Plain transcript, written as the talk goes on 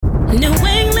New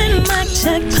England Mic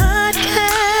Check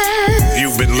Podcast.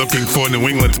 You've been looking for New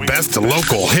England's best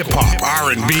local hip-hop,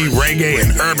 R&B, reggae,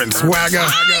 and urban swagger?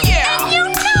 Oh, yeah. You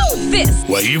know this.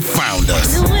 Well, you found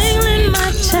us. New England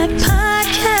Mic Check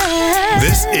Podcast.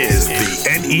 This is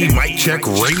the NE Mic Check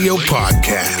Radio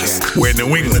Podcast, where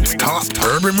New England's top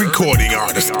urban recording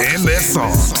artists and their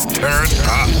songs turn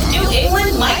up. New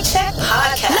England Mic Check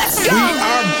Podcast. Let's go. We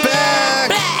are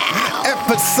back.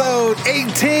 Episode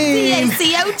 18.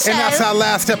 And that's our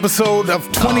last episode of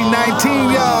 2019,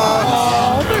 y'all.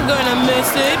 Oh, we're gonna miss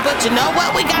it. But you know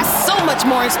what? We got so much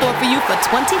more in store for you for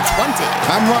 2020.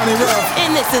 I'm Ronnie Ruff.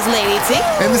 And this is Lady T.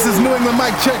 And this is New England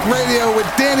Mic Check Radio with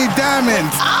Danny Diamond.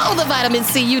 All the vitamin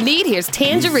C you need. Here's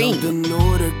Tangerine. Something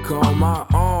new to call my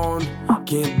own.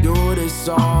 Can't do this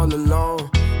all alone.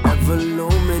 Ever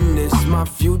luminous, my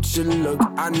future look.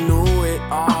 I knew it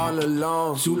all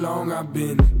along. Too long I've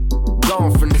been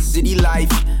gone from the city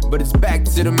life, but it's back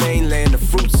to the mainland. The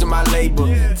fruits of my labor.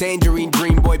 Tangerine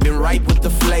Dream Boy been ripe with the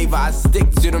flavor. I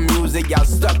stick to the music, y'all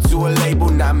stuck to a label,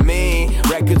 not me.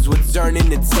 Records would turn in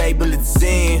the table, it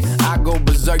seems. I go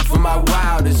berserk for my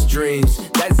wildest dreams.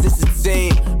 That's just a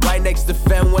team, right next to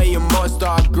Fenway and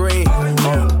Mall-Star Green.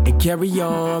 And carry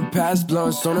on, past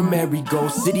blunts on a merry-go.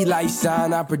 City light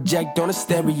sign, I project on a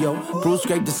stereo. Bruce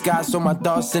scrape the sky so my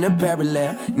thoughts in a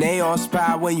parallel. They all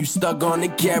spy when you stuck on the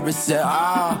carousel.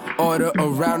 Order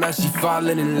around, now she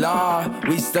falling in love.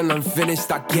 We still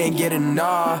unfinished, I can't get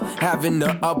enough. Having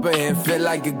the upper hand feel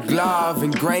like a glove.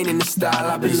 Ingrained in the style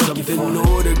I've been looking for. Something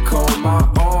new to call my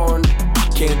own.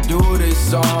 Can't do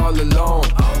this all alone.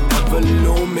 Ever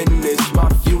luminous, my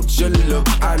future look.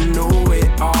 I knew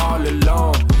it all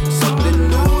along. Something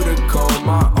new to call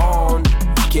my own.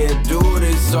 Can't do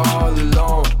this all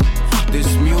alone. This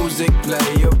music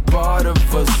play a part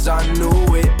of us. I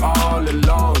knew it all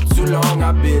along. Too long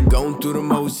I've been going through the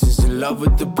motions, in love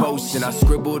with the potion. I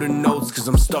scribble the notes cause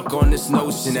I'm stuck on this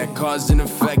notion that cause and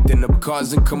effect end up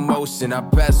causing commotion. I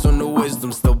pass on the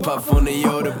wisdom, still puff on the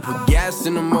Yoda. Put gas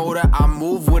in the motor, I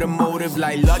move with a motive.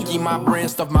 Like Lucky, my brand,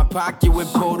 stuff my pocket with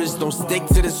quotas. Don't stick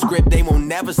to the script, they won't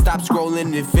never stop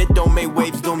scrolling. If it don't make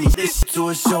waves, don't need this to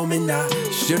a showman. I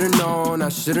should've known, I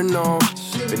should've known.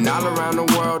 Been all around the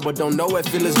world, but don't know it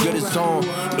feel as good as home.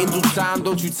 In due time,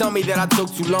 don't you tell me that I took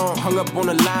too long. Hung up on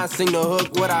the line, sing the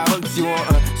hook, what I hooked you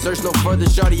on. Search no further,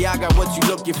 shorty, I got what you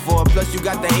looking for. Plus you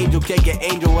got the angel cake, an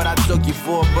angel, what I took you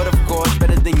for. But of course,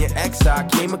 better than your ex I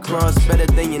came across. Better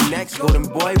than your next golden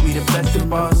boy, we the best in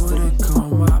Boston. Call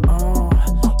my own,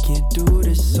 can't do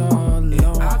this all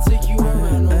alone. I'll take you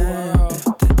around the world.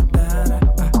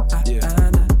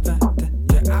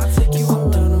 I'll take you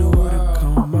around the world.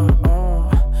 Call my own,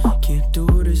 can't do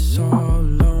this all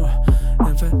alone.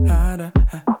 Never had a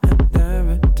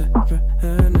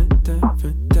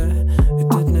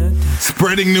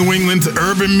Spreading New England's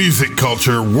urban music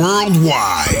culture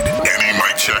worldwide. NE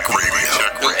Mic Check Radio.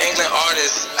 New England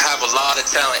artists have a lot of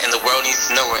talent and the world needs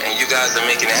to know it, and you guys are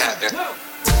making it happen.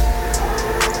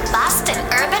 Boston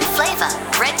Urban Flavor,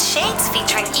 Red Shades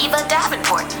featuring Eva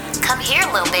Davenport. Come here,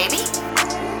 lil' baby.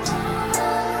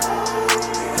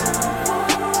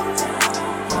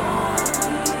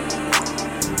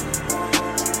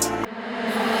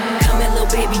 Come here, lil'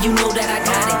 baby, you know that I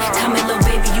got it. Come here, lil'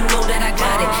 baby, you know that I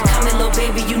got it. Come here, lil'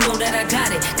 baby, you know that I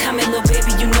got it. Come here, lil'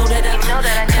 baby, you know that I got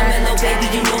it. Come here, lil' baby,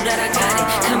 you know that I got it.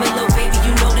 Come here, lil' baby,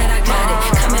 you know that I got it.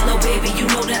 Come here, lil' baby, you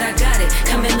know that I got it.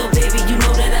 Come here, lil' baby, you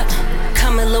know that I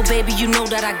Come here, lil' baby, you know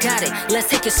that I got it. Let's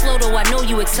take it slow though, I know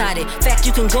you excited. Fact,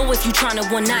 you can go if you tryna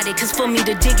one-night it. Cause for me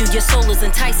to dig you, your soul is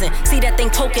enticing. See that thing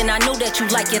poking, I know that you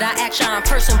like it. I act shy in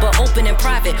person, but open and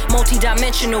private.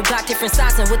 Multi-dimensional, got different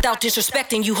sizing. Without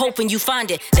disrespecting you, hoping you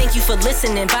find it. Thank you for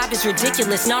listening, vibe is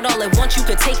ridiculous. Not all at once, you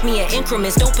could take me in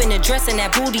increments. Doping and dressing,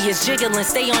 that booty is jiggling.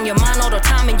 Stay on your mind all the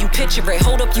time and you picture it.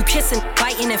 Hold up, you kissing,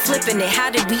 biting and flipping it. How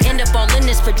did we end up all in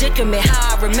this predicament?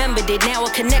 How I remembered it, now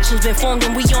a connection's been formed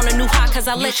and we on a new high cause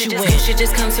I let you in. You should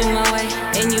just come to my way,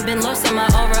 and you've been lost in my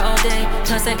aura all day.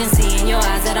 Plus I can see in your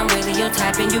eyes that I'm really your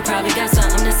type, and you probably got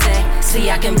something to say. See,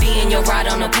 I can be in your ride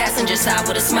on the passenger side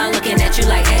with a smile looking at you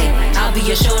like, hey, I'll be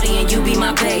your shorty and you be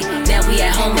my babe. Now we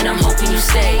at home and I'm hoping you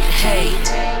stay, hey.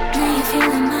 Now you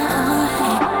feeling my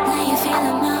aura, now you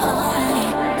feeling my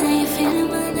aura, now you feeling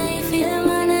my, now you feeling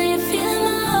my, now you feeling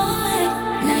my aura,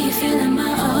 now you feeling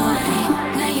my aura,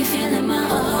 now you feeling my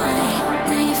aura,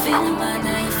 now you feeling my,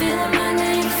 now you feeling my,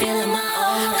 now you feeling my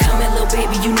aura. Come here, little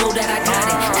baby, you know that I got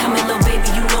it. Come here, little baby,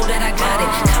 you know that I got it.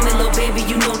 Come here, little baby,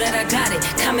 you know that I got it.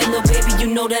 Come here, little baby, you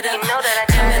know that I got it.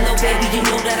 Come here, little baby, you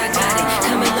know that I got it.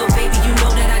 Come here, little baby, you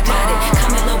know that I got it.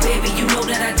 Come here, little baby, you know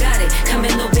that I got it. Come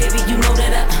here, little baby, you know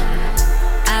that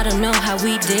I don't know how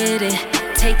we did it.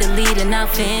 take the lead and I'll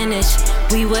finish.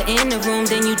 We were in the room,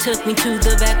 then you took me to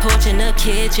the back porch in the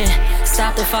kitchen.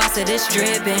 Stop the faucet, it's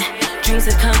dripping. Dreams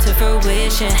have come to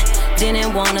fruition.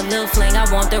 Didn't want a little fling,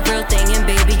 I want the real thing, and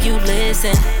baby, you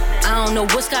listen. I don't know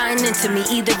what's gotten into me.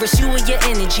 Either it's you or your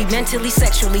energy, mentally,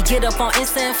 sexually. Get up on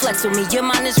Insta and flex with me. Your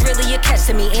mind is really a catch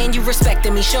to me, and you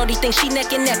respecting me. Shorty thinks she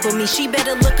neck and neck with me. She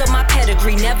better look up my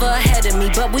pedigree, never ahead of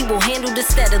me. But we will handle this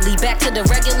steadily. Back to the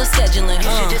regular scheduling.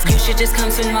 You should just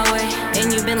come swing my way.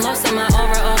 And you've been lost in my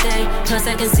aura all day. Plus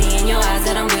I can see in your eyes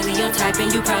that I'm really your type,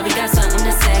 and you probably got something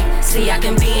to say. See, I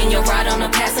can be in your ride on the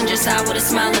passenger side with a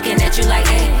smile looking at you like,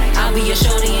 hey, I'll be your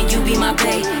shorty and you be my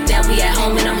bae. Now we at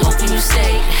home and I'm hoping you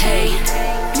stay. Hey.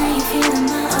 Now you feeling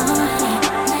my aura.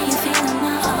 Now you feeling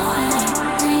my aura.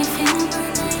 Now you feeling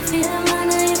my, now you feeling my,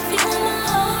 now you feeling my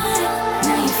aura.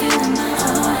 Now you feeling my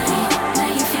aura.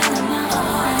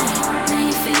 Now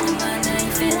you feeling my, now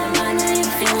you feeling my, now you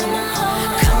feeling my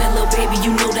aura. Come here, little baby,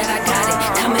 you know that I got it.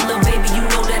 Come here, little baby, you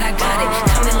know that I got it.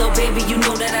 Come here, little baby, you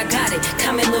know that I got it.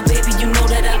 Come here, little baby, you know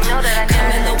that I got it.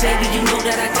 Come here, little baby, you know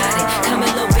that I got it. Come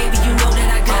here, little baby, you know that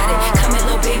I got it. Come here,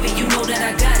 little baby, you know that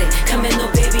I got it. Come here,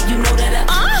 little baby, you know that I got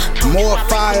it. More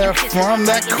fire from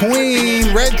that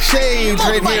queen, Red Shades,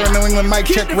 right here on New England Mic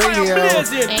Check Radio.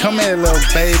 Come here, little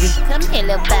baby. Come here,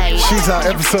 little baby. She's our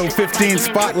episode 15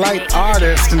 spotlight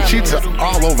artist, and she's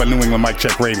all over New England Mic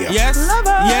Check Radio. Yes,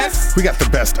 yes. We got the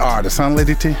best artists, huh,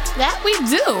 Lady T? That we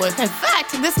do. In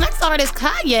fact, this next artist,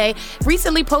 Kanye,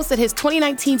 recently posted his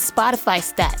 2019 Spotify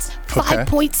stats. Okay.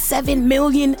 5.7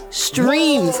 million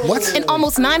streams. What? And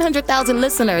almost 900,000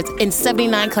 listeners in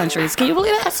 79 countries. Can you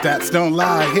believe that? Stats don't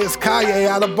lie. Here's Kanye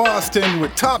out of Boston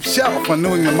with Top Shelf on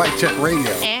New England Mic Check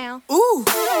Radio. Ow. Ooh,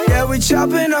 yeah, we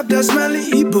chopping up that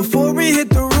smelly. Before we hit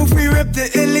the roof, we rip the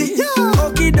illy.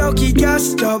 Okie dokie,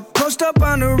 gassed up, post up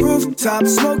on the rooftop.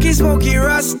 Smoky, smoky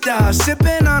Rasta,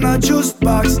 sipping on a juice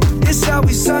box. It's how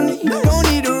we sunny, don't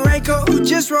need a raincoat.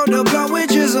 Just roll the blunt with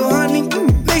drizzle, honey.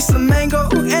 Make some mango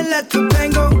and let the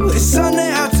pain go. It's Sunday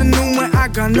afternoon when I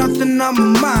got nothing on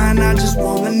my mind. I just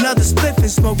roll another spliff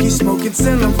and smoky, smoking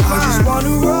till I'm fine. I just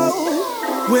wanna roll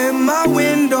with my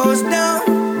windows down.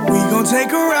 We gon'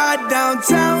 take a ride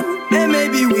downtown, and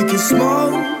maybe we can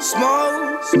smoke,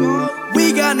 smoke, smoke.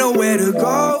 We got nowhere to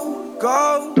go,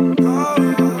 go,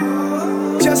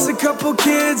 go. Just a couple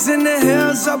kids in the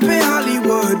hills up in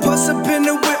Hollywood. Bust up in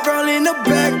the whip, rolling the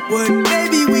backwood.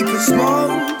 Maybe we can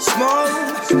smoke,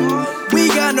 smoke, smoke. We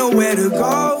got nowhere to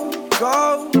go,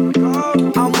 go,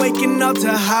 go. I'm waking up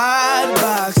to hot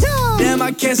box. Damn,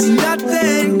 I can't see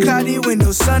nothing. Cloudy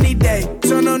window, sunny day.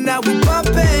 Turn on now, we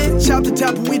bumpin'. Chop the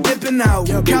top and we dippin' out.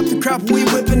 Cop the crop and we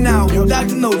whippin' out.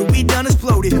 Locked and loaded, we done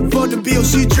exploded. For the bill,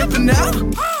 she drippin' out.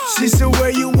 She said,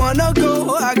 where you wanna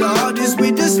go? I got all this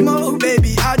weed to smoke.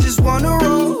 Baby, I just wanna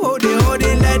roll. Hold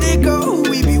it, let it go.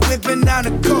 We be whippin' down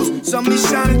the coast. Sun be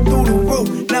shining through the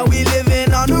roof. Now we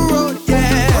living on the road,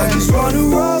 yeah. I just wanna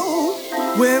roll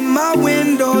with my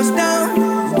windows down.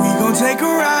 We gon' take a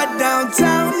ride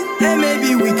downtown, and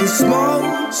maybe we can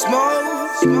smoke, smoke,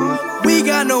 smoke. We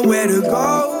got nowhere to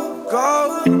go,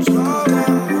 go,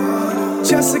 go.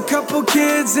 Just a couple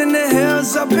kids in the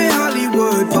hills up in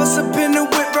Hollywood. Bust up in the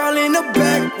whip, rolling the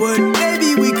backwood.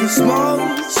 Maybe we can smoke,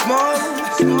 smoke,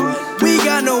 smoke. We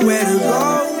got nowhere to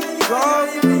go,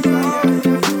 go, go.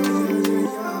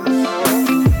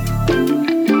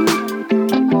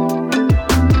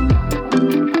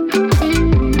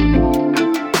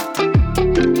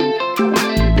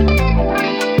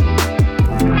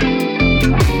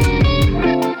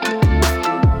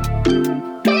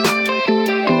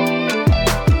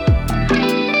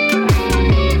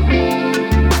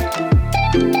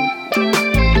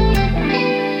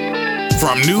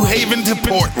 From New Haven to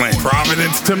Portland,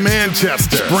 Providence to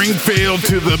Manchester, Springfield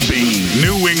to the Bean,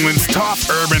 New England's top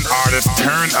urban artists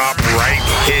turn up right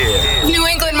here. New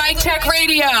England Mic Check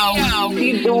Radio.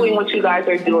 Keep doing what you guys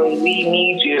are doing. We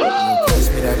need you.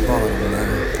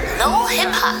 Lowell Hip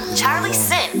Hop, Charlie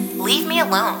Sin, Leave Me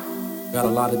Alone. Got a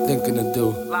lot of thinking to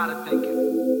do.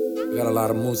 We got a lot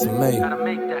of moves to make.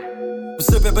 I'm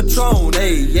sipping Patron,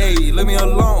 hey, leave me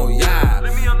alone, yeah.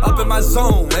 Up in my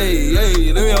zone, hey,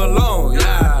 leave me alone,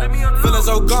 yeah. Feeling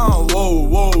so gone,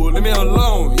 whoa, leave me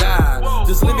alone, yeah.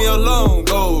 Just leave me alone,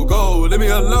 go, leave me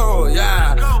alone,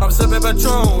 yeah. I'm sipping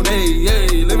Patron, hey,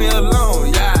 leave me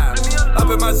alone, yeah. Up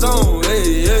in my zone,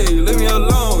 hey, leave me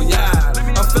alone, yeah.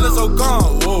 I'm feeling so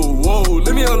gone, whoa,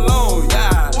 leave me alone,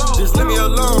 yeah. Just leave me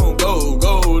alone,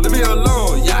 go, leave me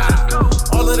alone, yeah.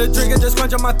 All of the drinking just quench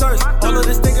quench my thirst. All of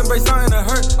this thinking brings something to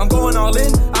hurt. I'm going all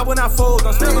in, I will not fold.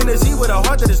 I'm spitting this heat with a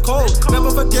heart that is cold.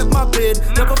 Never forget my bid,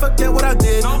 never forget what I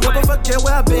did. Never forget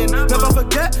where I've been, never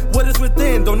forget what is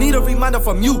within. Don't need a reminder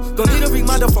from you, don't need a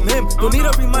reminder from him, don't need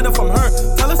a reminder from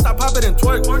her. Tell her stop, pop it and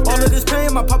twerk. All of this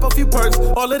pain, I pop a few perks.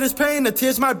 All of this pain, the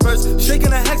tears might burst. Shaking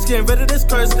the hex, getting rid of this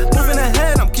curse. Moving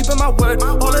ahead, I'm keeping my word.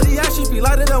 All of the actions be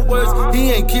lighter than words.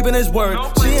 He ain't keeping his word,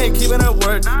 she ain't keeping her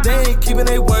word. They ain't keeping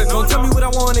their word. Don't tell me what I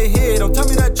wanna hear, don't tell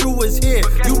me that you was here.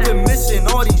 You've been missing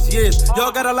all these years.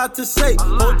 Y'all got a lot to say,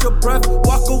 hold your breath,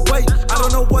 walk away. I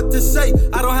don't know what to say,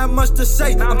 I don't have much to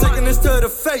say. I'm taking this to the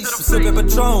face. I'm sipping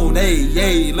Patron, hey,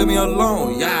 hey, leave me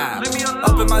alone, yeah.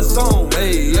 Up in my zone,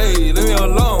 hey, hey, leave me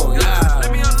alone, yeah.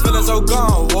 Feeling so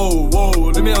gone, whoa, whoa,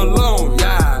 leave me alone,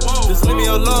 yeah. Just leave me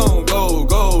alone, go,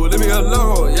 go, leave me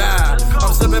alone, yeah.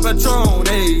 I'm sipping Patron,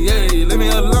 hey, hey, leave me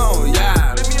alone,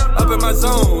 yeah. Up in my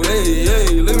zone, hey, hey,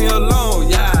 leave me alone,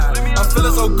 yeah. I'm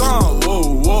feeling so gone,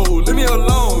 whoa, whoa, leave me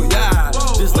alone, yeah.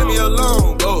 Just leave me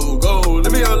alone, go, go,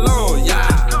 leave me alone, yeah.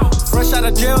 Fresh out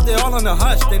of jail, they all on the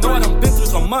hush. They know I done been through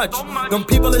so much. Them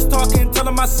people is talking, tell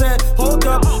them I said, hold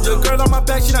up. Your girl on my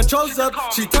back, she done chose up.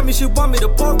 She tell me she want me to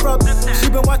pour up. She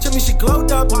been watching me, she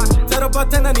glowed up. Tell her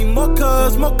about 10, I need more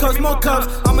cups, more cups, more cups.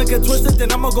 I'ma get twisted,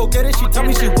 then I'ma go get it. She tell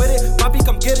me she with it. Bobby,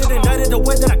 come get it, and that is the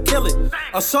way that I kill it.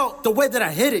 Assault, the way that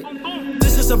I hit it.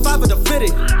 This is survival the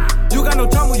fitted. You got no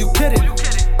time when you kidding.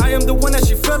 I am the one that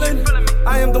she feeling.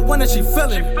 I am the one that she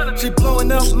feeling. She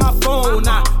blowing up my phone.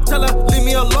 I tell her, leave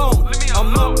me alone.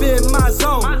 I'm up in my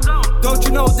zone. Don't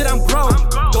you know that I'm grown?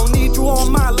 Don't need you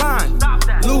on my line.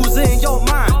 Losing your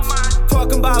mind.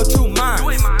 Talking about you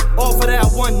mine. All for that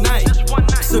one night.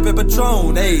 Sipping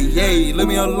Patron, hey, hey, leave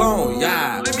me alone,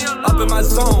 yeah. Up in my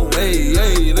zone, hey,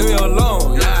 hey, leave me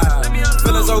alone, yeah.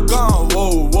 Feeling so gone,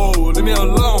 whoa, whoa, leave me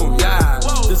alone, yeah.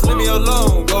 Just leave me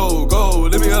alone, go, go,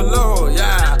 leave me alone,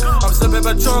 yeah. I'm sipping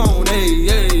Patron, hey,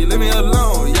 hey, leave me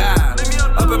alone, yeah.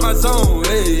 Up in my zone,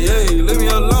 hey, hey, leave me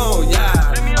alone,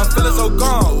 yeah. I'm feeling so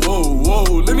gone, whoa, whoa,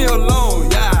 leave me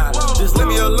alone, yeah. Just leave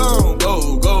me alone,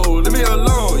 go, go, leave me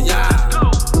alone, yeah.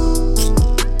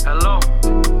 Hello?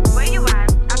 Where you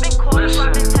at? I've been calling you,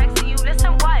 I've been texting you.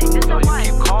 Listen what? Listen what?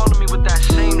 You keep calling me with that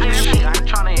same shit. I ain't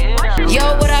trying to hear that.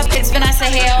 Yo, what up? It's Vanessa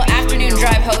Hale, afternoon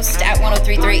drive host at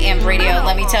 103.3 Amp Radio.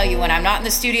 Let me tell you, when I'm not in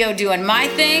the studio doing my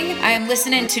thing, I am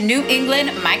listening to New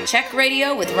England Mic Check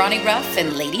Radio with Ronnie Ruff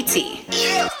and Lady T.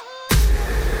 Yeah.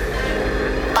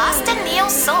 Boston Neo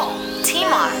Soul,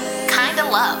 Timar, Kinda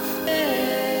Love.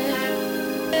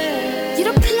 You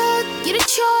the plug, you the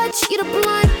charge, you the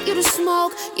blunt, you the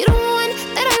smoke. You the one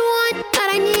that I want, that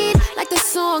I need, like the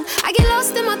song. I get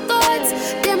lost in my thoughts,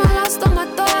 damn I lost all my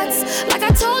thoughts. Like I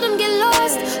told him, get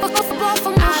lost, off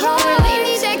from my heart. I don't really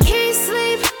need that, can't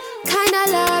sleep, kinda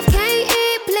love. Can't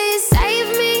eat, please save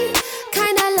me,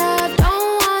 kinda love.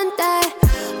 Don't want that,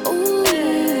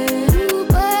 ooh,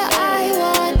 but I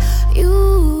want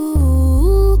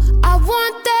you. I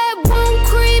want that, won't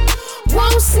creep,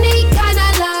 won't sneak, kinda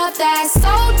love that's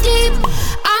so deep.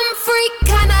 I'm free,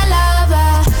 kinda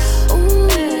lover.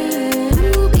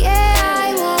 Ooh, yeah,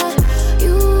 I want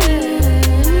you.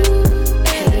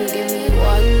 Can you give me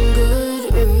one good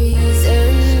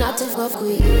reason not to fuck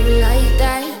with you like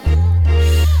that?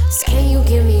 Can you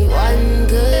give me one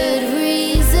good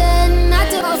reason not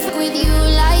to fuck with you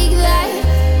like that?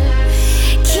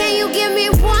 Can you give me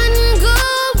one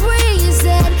good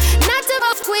reason not to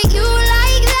fuck with you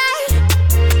like that?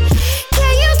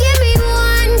 Can you give me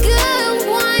one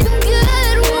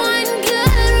good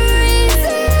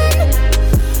reason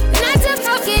not to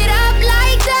fuck it up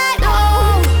like that? No,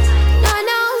 no,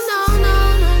 no, no, no,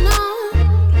 no, no.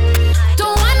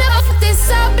 Don't wanna fuck this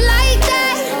up like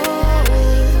that.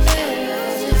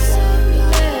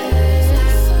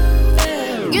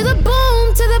 You're the boom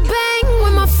to the bang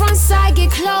when my front side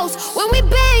get close. When we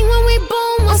bang, when we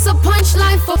boom, what's the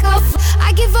punchline for cuff?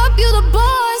 I give up, you the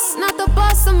boss, not the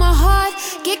boss of my heart.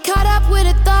 Get caught up with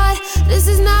a thought, this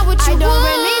is not what you want. I don't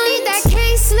really need that,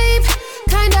 can't sleep,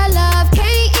 kinda love.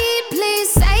 Can't eat, please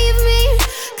save me,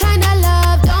 kinda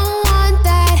love. Don't want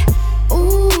that,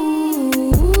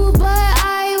 ooh, but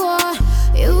I want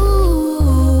you.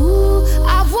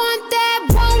 I want that,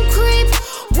 won't creep,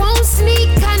 won't sneak,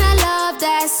 kinda love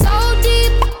that's so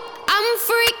deep. I'm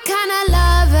free, kinda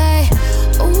love it.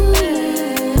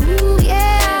 Ooh,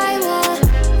 yeah, I want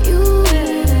you.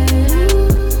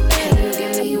 Can you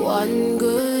give me one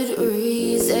good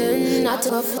reason not to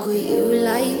fuck with you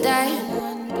like that?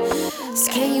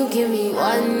 Can you give me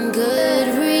one good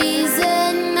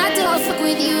reason not to fuck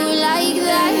with you like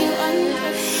that?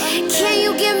 Can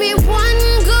you give me one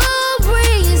good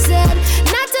reason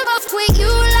not to fuck with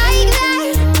you like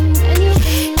that?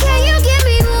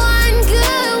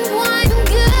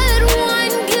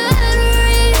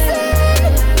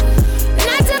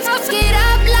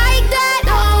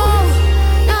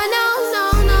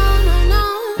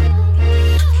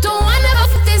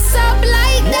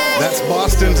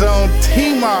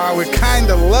 Umar with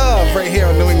Kinda Love right here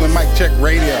on New England Mic Check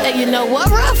Radio. And you know what,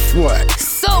 Ruff? What?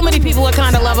 So many people are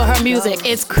kind of loving her music.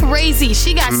 It's crazy.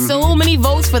 She got so many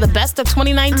votes for the best of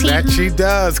 2019. That she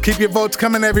does. Keep your votes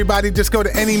coming, everybody. Just go to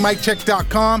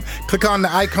anymiccheck.com. Click on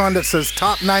the icon that says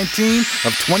Top 19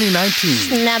 of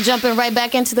 2019. Now jumping right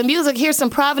back into the music, here's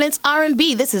some Providence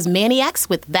R&B. This is Maniacs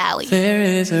with Valley. There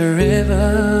is a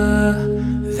river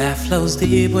that flows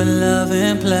deep with love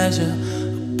and pleasure,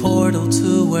 a portal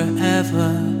to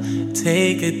wherever.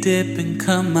 Take a dip and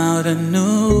come out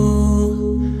anew.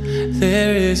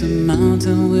 There is a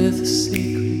mountain with a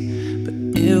secret, but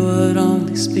it would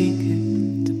only speak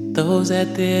it to those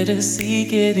that dare to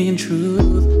seek it in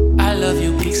truth. I love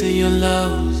your peaks and your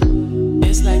lows.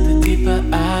 It's like the deeper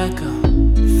I go,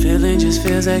 feeling just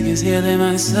feels like it's healing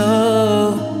my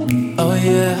soul. Oh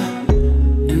yeah,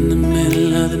 in the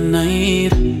middle of the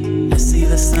night, I see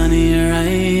the sun in your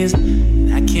eyes.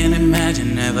 I can't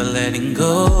imagine ever letting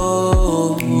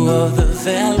go of the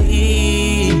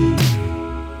valley.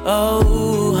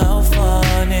 Oh, how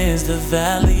fun is the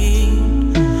valley?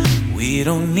 We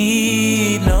don't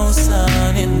need no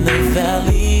sun in the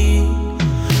valley.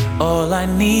 All I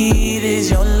need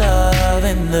is your love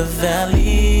in the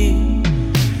valley.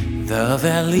 The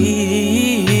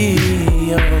valley,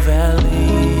 your valley.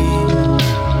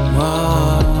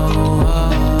 Whoa.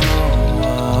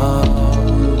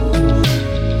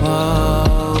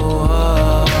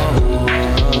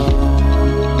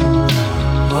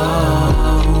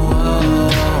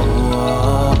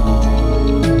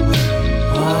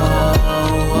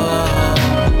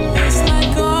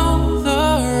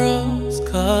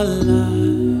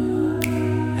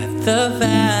 The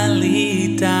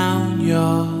valley down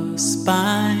your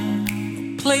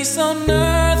spine, a place on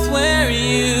earth where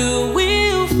you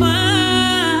will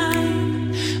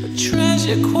find a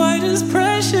treasure quite as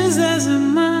precious as a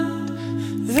mind.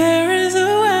 There is a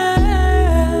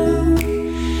well,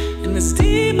 and it's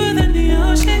deeper than the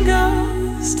ocean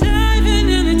goes, diving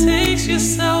and it takes your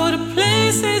soul to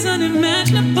places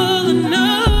unimaginable and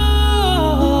no.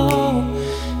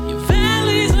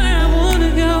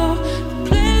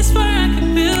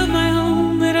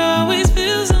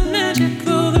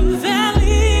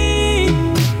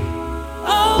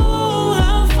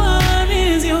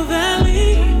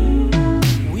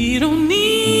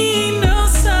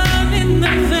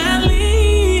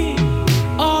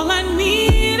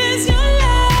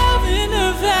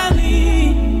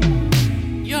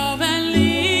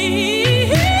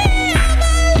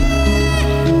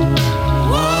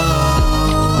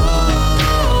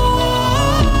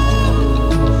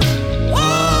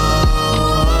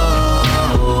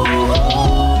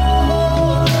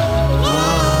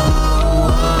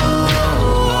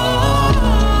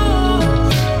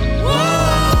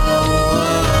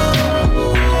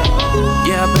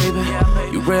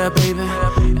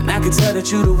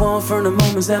 You the one from the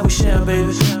moments that we share,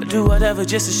 baby. I do whatever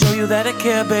just to show you that I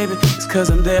care, baby. It's cause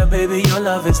I'm there, baby. Your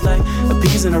love is like a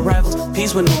peas and a rifles.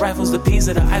 Peas with no rifles, the peas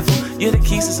of the Eiffel. You're the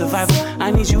keys to survival.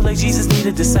 I need you like Jesus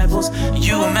needed disciples.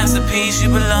 You a masterpiece, you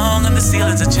belong on the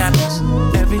ceilings of chapels.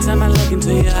 Every time I look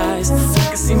into your eyes, I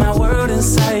can see my world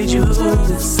inside you.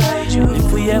 And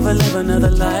if we ever live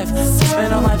another life, I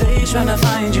spend all my days trying to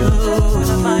find you.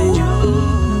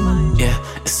 Yeah,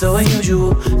 it's so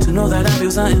unusual to know that I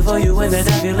feel something for you and that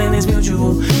feeling is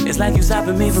mutual. It's like you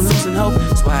stopping me from losing hope.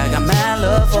 That's why I got mad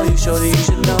love for you, shorty, you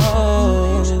should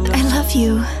know. I love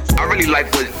you. I really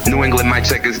like what New England Mic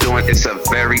Check is doing. It's a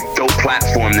very dope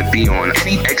platform to be on.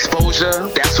 Any exposure,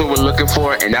 that's what we're looking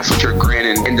for, and that's what you're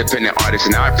granting independent artists,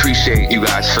 and I appreciate you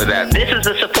guys for that. This is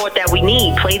the support that we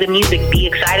need. Play the music, be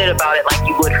excited about it like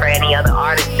you would for any other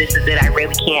artist. This is it. I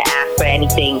really can't ask for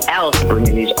anything else.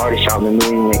 Bringing these artists out in the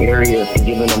New England area and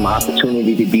giving them an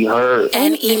opportunity to be heard.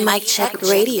 NE Mic Check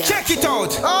Radio. Check it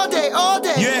out. All day, all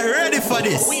day. Yeah, ready for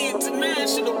this. We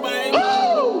international, baby.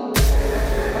 Woo!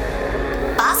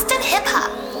 Boston Hip Hop.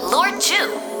 Lord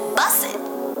Jew. Bust it.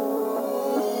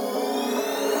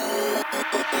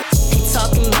 He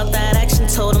talking about that action,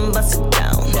 told him bust it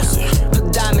down.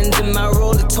 Put diamonds in my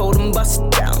roller, told him bust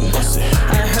it down.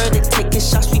 I heard they taking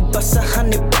shots, we bust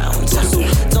 100 rounds.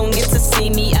 Don't get to see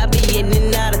me, I be in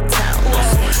and out of town.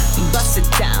 Bust it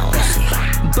down,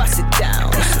 bust it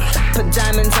down. Put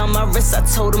diamonds on my wrist, I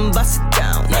told him bust it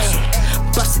down.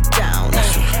 Bust it down,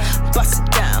 bust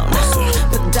it down.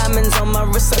 Put diamonds on my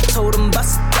wrist, I told him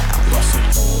bust it down.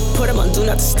 Put him on do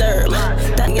not disturb.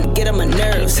 That gonna get on my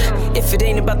nerves. If it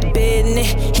ain't about the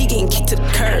business, he getting kicked to the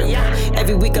curb.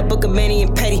 Every week I book a Manny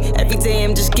and Petty. Every day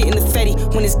I'm just getting the Fetty.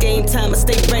 When it's game time, I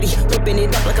stay ready. Whipping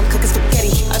it up like I'm cooking spaghetti.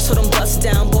 I told him bust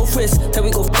down both wrists. Then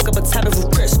we go fuck up a type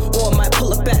of Chris. Or I might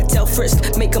pull up at Del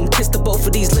Frisk. Make him kiss the both of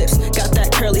for these lips. Got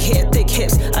that curly hair, thick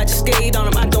hips. I just skate on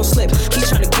him, I don't slip. He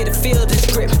tryna get a feel of this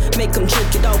grip. Make him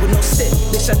drink it all with no sip.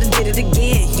 Bitch, I just did it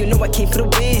again. You know I came for the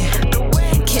win.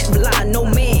 Can't rely on no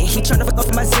man. He tryna fuck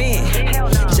off my zen.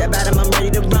 Jab at him, I'm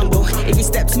ready to rumble. If he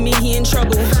step to me, he in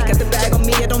trouble. Got the bag on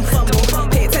me, I don't fumble.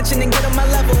 Pay attention and get on my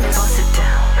level. Bust it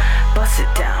down, bust it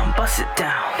down, bust it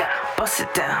down, bust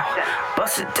it down,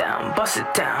 bust it down, bust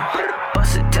it down,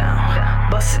 bust it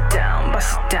down, bust it down,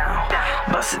 bust it down,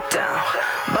 bust it down,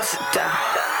 bust it down.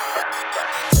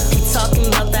 He talking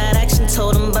about that action,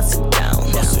 told him bust it down.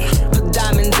 Put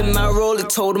diamonds in my roller,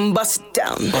 told him bust it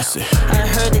down. I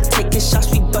heard they taking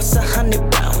shots, we bust 100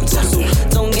 rounds.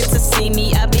 Don't get to see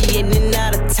me, I be in and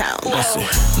out of town.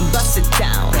 Bust it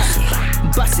down,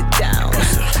 bust it down.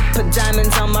 Put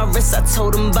diamonds on my wrist, I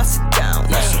told him bust it down.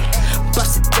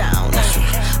 Bust it down,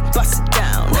 bust it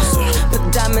down.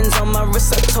 Put diamonds on my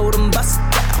wrist, I told him bust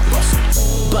it down.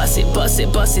 Bust it, bust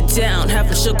it, bust it down. Half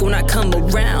a shook when I come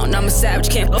around. I'm a savage,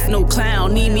 can't off no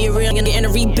clown. Need me a ring and a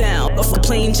rebound. Off the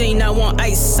plain Jane, I want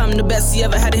ice. I'm the best he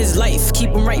ever had in his life.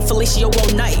 Keep him right, fellatio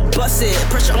all night. Bust it,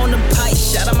 pressure on the pipe.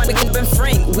 Shout out my nigga Ben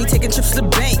Frank. We taking trips to the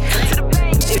bank.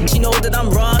 You know that I'm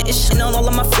raw, ish, and on all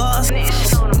of my flaws.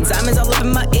 Diamonds all up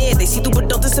in my ear, they see through but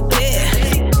don't disappear.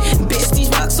 Bitch, these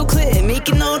rocks so clear,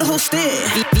 making all the whole stare.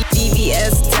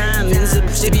 VVS diamonds, a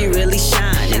bitch be really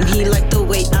shining. He like the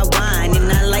way I whine, and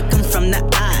I like him from the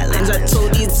islands. I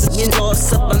told these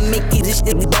boss up, I make these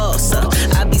shit boss up.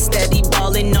 I be steady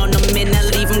balling on them, and I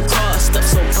leave them crossed up.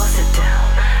 So bust it down,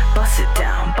 Bust it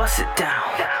down, bust it down,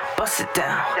 bust it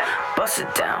down, bust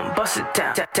it down, bust it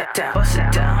down, bust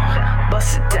it down,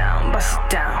 bust it down, bust it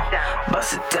down,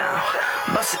 bust it down,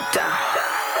 bust it down.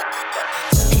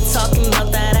 He talking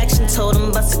about that action, told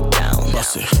him bust it down.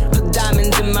 Put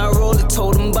diamonds in my roller,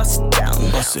 told him bust it down.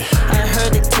 I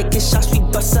heard they taking shots, we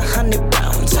bust 100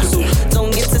 rounds.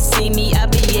 Don't get to see me, I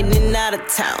be in and out of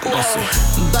town.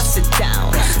 Bust it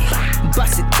down,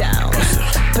 bust it down.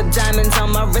 Put diamonds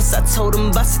on my wrist, I told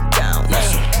him bust it down.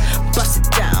 Bust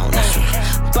it down,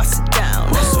 bust it down.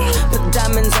 Put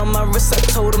diamonds on my wrist, I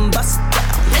told him bust it down.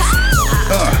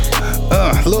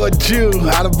 Lord Jew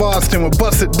out of Boston will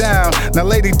bust it down. Now,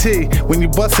 Lady T, when you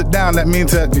bust it down, that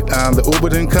means that the Uber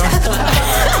didn't come?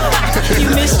 You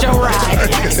missed your ride.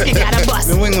 Yes, you gotta bust.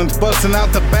 New England's busting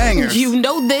out the bangers. You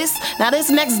know this. Now, this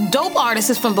next dope artist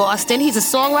is from Boston. He's a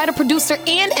songwriter, producer,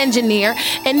 and engineer.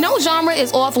 And no genre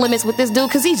is off limits with this dude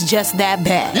because he's just that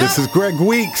bad. This is Greg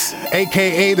Weeks,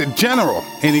 a.k.a. The General.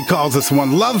 And he calls this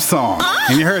one Love Song.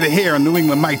 And you heard it here on New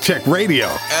England Mic Check Radio.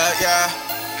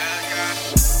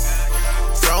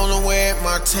 Rolling with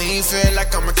my team, feel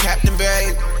like I'm a captain,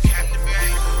 babe.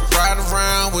 Ride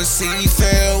around with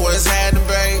Seafield, what's happening,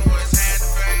 babe?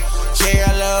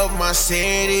 Yeah, I love my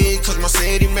city, cause my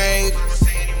city made.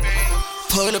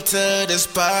 Pull up to the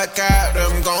spot, got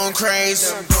them going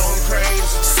crazy.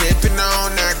 Sipping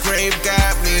on that grape,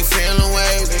 got me feeling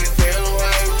wavy.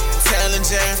 Telling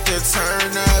Jeff to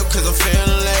turn up, cause I'm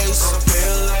feeling lazy.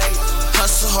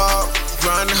 Hustle hard,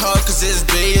 grinding hard, cause it's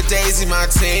Billy Daisy. My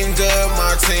team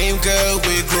good,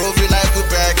 we groovy like we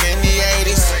back in the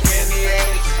 80s.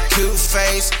 Cute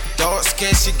face, dark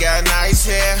skin, she got nice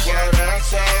hair.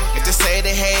 If they say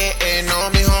they hatin'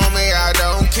 on me, homie, I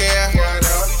don't care.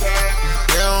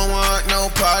 You don't want no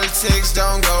politics,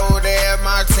 don't go there.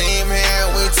 My team here,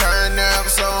 we turn up,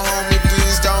 so homie,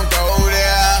 please don't go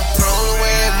there. Rollin'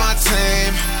 with my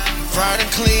team, riding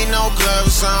clean, no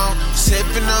gloves on.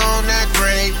 Sipping on that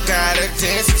grape, gotta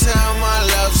dance to my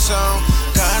love song.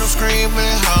 Got them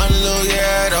screaming hallelujah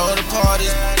at all the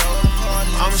parties.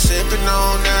 I'm sipping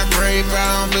on that grape,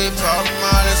 I don't be poppin'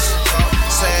 modest.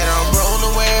 Said I'm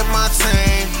rollin' with my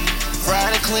team,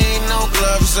 riding clean, no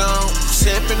gloves on.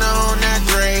 Sipping on that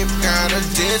grape, gotta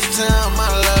dance to my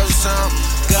love song.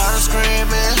 Got them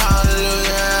screaming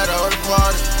hallelujah at all the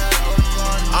parties.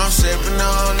 I'm sipping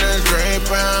on this grape,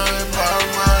 I don't be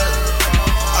poppin' modest.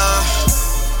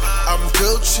 I'm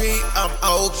Gucci, I'm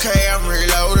okay, I'm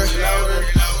reloaded.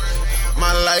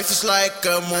 My life is like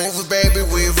a movie, baby,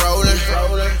 we rollin'.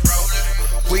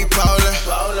 We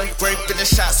ballin', breaking the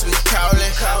shots, we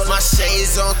callin'. My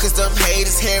shades on, cause them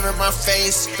haters hearing my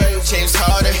face. James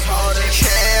Harden,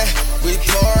 yeah, we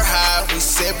pour high, we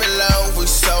sippin' low, we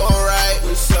so alright.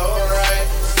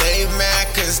 They mad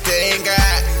cause they ain't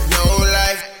got no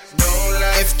life.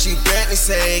 If G Bentley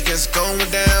say it's going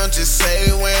down, just say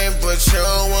when, but you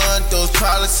don't want those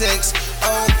politics.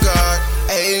 Oh God,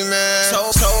 amen. So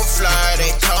fly, they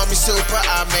call me super,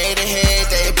 I made it here.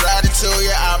 They brought it to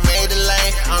you, I made it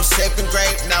lane. I'm sipping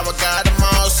grape, now I got them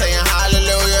all saying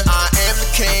hallelujah. I am the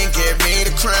king, give me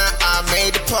the crown. I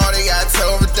made the party, I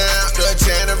tore it down. The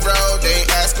general, they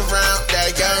ask around, that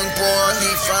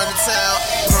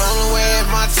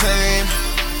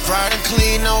Riding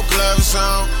clean, no gloves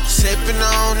on. Sipping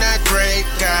on that grape.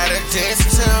 Gotta dance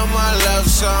to my love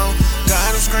song.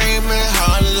 Got 'em screaming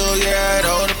hallelujah at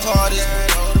all the parties.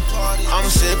 I'm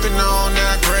sipping on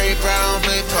that grape. I don't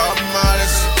play pop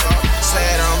models.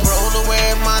 Said I'm rolling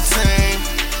with my team.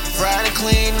 Riding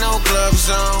clean, no gloves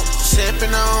on.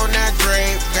 Sipping on that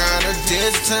grape. Gotta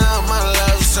dance to my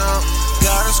love song.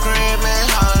 Got 'em screaming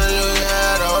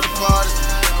hallelujah at all the parties.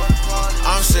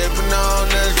 I'm sipping on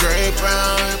this grape. I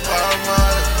don't play pop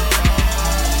models.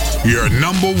 Your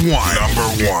number one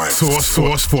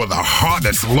source for the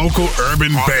hottest local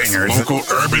urban bangers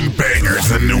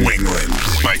in New England.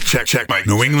 Mic check.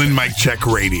 New England Mic Check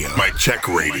Radio. Mic Check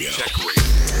Radio.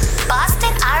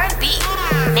 Boston R&B.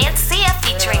 Nancia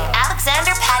featuring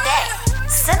Alexander Padet.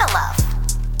 Cinelove.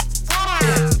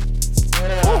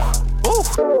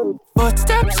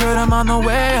 Footsteps, heard I'm on the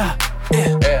way.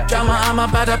 Drama, I'm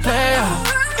about to play.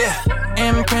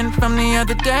 Imprint from the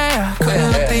other day.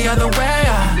 Couldn't look the other way.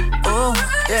 Ooh,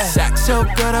 sack so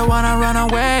good, I wanna run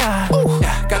away.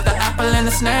 Got the apple and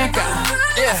the snake.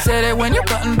 Said it when you're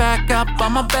button back up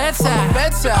on my bedside.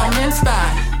 I'm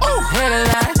inspired. Hit it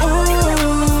like,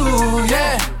 ooh,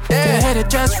 yeah. Hit it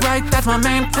just right, that's my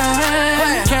main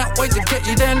plan. Can't wait to get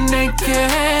you there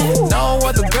naked. No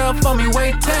other girl for me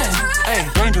waiting. Hey,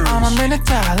 I'm a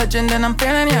minotaur, legend and I'm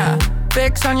feeling ya.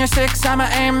 Fix on your 6, I'ma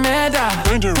aim mid.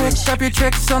 Pick up your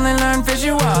tricks, only learn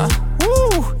visual.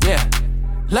 Woo, yeah.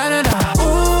 Light it up.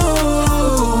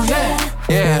 Ooh, yeah.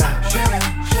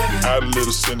 Add a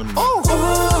little cinnamon.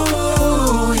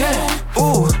 Ooh, yeah.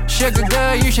 Ooh, sugar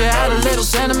girl, you should add a little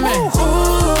cinnamon.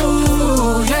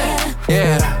 Ooh, yeah.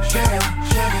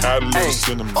 Add a little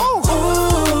cinnamon.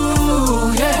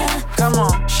 Ooh, yeah. Come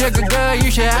on, sugar girl,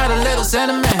 you should add a little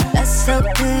cinnamon. That's so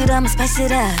good, I'ma spice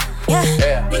it up.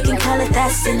 Yeah, we can call it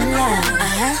that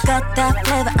Cinelove. Got that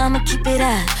flavor, I'ma keep it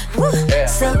up. Woo.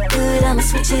 So good, I'ma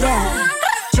switch it up.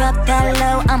 Drop that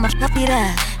low, I'ma pop it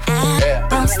up.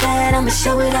 Bounce that, I'ma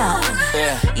show it off.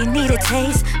 You need a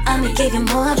taste, I'ma give you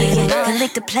more of it. Can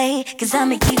lick the plate, cause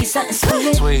I'ma give you something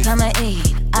sweet. I'ma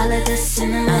eat all of this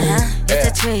cinnamon. It's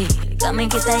a treat, got me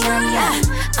get that yum.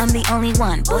 I'm the only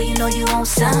one, boy, you know you want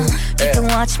some. You can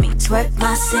watch me twerk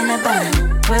my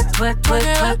cinnamon.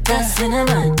 Twerk that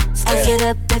cinnamon. Spice it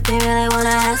up if you really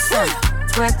wanna have some.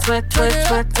 Twerk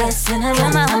that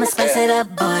cinnamon. I'ma spice it up,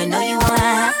 boy, know you wanna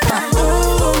have fun.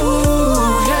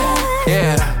 Ooh,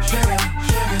 yeah.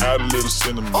 Add a little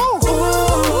cinnamon. Ooh,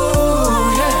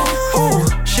 yeah. Ooh,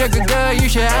 sugar girl, you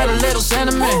should add a little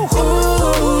cinnamon.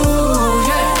 Ooh,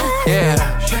 yeah.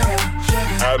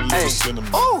 Add a little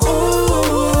cinnamon. Ooh,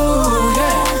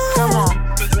 yeah. Come on.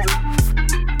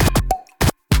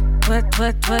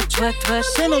 Twerk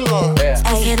cinnamon.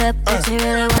 Spice it up if you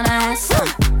really wanna have some.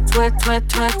 Twerk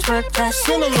that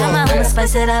cinnamon. Come on, I'ma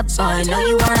spice it up, boy, know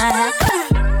you wanna have fun.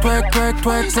 Twerk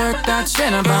that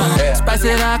cinnamon. Spice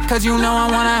it up, cause you know I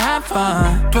wanna have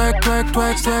fun. Twerk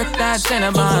that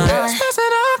cinnamon. Spice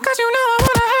it up, cause you know I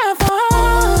wanna have fun.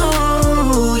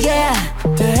 Ooh, yeah.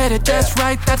 To hit it just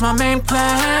right, that's my main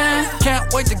plan.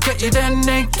 Can't wait to get you there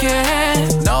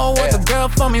naked. No other girl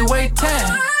for me waiting.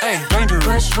 Hey,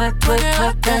 dangerous. Twerk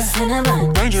that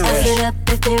cinnamon. Spice it up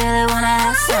if you really wanna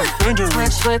have some.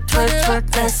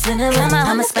 Twerk that cinnamon.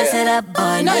 I'ma spice it up,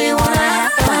 boy, know you wanna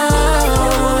have fun.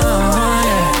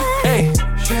 Hey,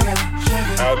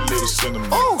 add a little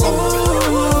cinnamon. Ooh,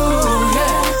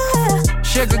 yeah.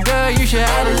 Sugar girl, you should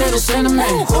add a little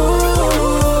cinnamon.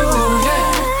 Ooh,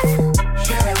 yeah.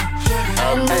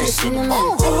 Add a little cinnamon.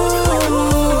 Ooh,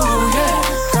 yeah.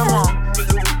 Come on.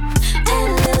 Add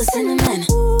a little cinnamon.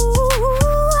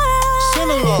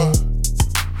 Cinelove.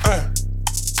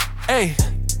 Hey.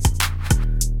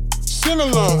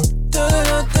 Cinelove.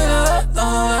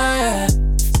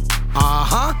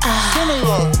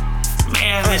 Cinelove.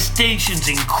 Man, this station's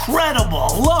incredible.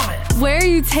 Love it. Where are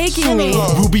you taking me?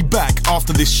 We'll be back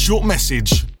after this short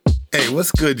message. Hey,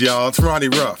 what's good, y'all? It's Ronnie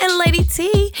Ruff. And Lady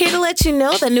T, here to let you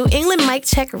know the New England Mic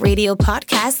Check Radio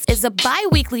podcast is a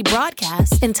bi-weekly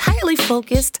broadcast entirely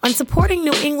focused on supporting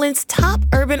New England's top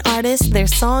urban artists, their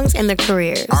songs, and their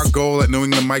careers. Our goal at New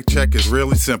England Mic Check is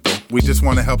really simple. We just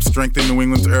want to help strengthen New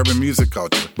England's urban music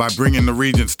culture by bringing the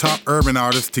region's top urban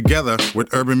artists together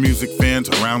with urban music fans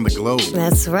around the globe.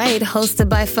 That's right. Hosted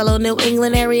by fellow New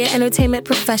England area entertainment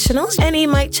professionals, NE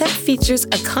Mic Check features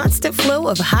a constant flow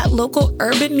of hot local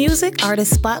urban music,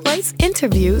 artist spotlights,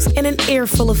 interviews, and an ear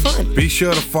full of fun. Be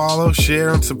sure to follow, share,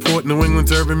 and support New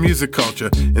England's urban music culture,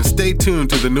 and stay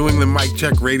tuned to the New England Mic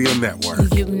Check Radio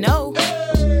Network. You know.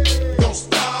 Don't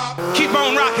stop. Keep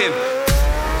on rocking.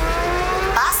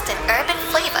 Boston Urban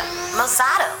Flavor.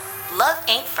 Mozzato. Love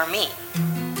Ain't For Me.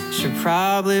 should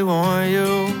probably warn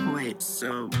you. Wait,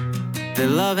 so that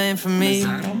love ain't for me.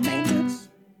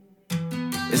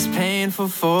 It's painful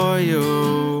for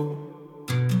you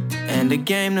and a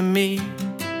game to me.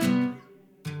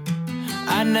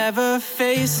 I never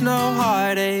faced no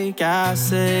heartache, I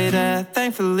say that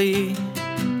thankfully.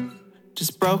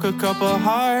 Just broke a couple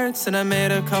hearts and I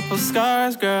made a couple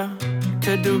scars, girl.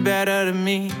 Could do better than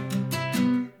me.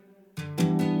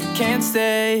 Can't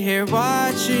stay here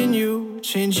watching you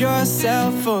change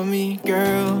yourself for me,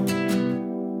 girl.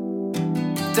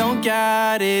 Don't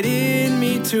got it in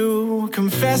me to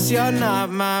confess you're not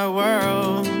my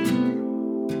world.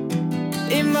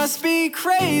 It must be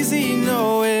crazy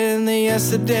knowing that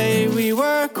yesterday we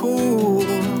were cool.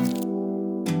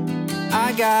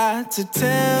 I got to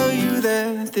tell you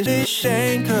that this shit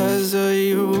ain't cause of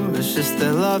you. It's just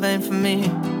that love ain't for me.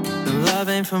 Love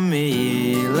ain't for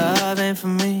me. Love ain't for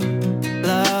me.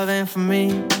 Love ain't for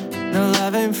me. No,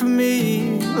 love ain't for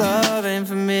me. Love ain't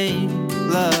for me.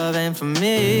 Love ain't for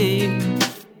me.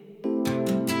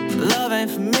 Love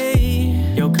ain't for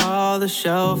me. You'll call the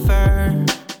chauffeur,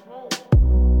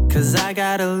 cause I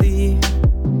gotta leave.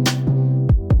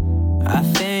 I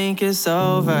think it's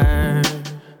over,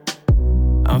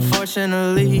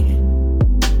 unfortunately.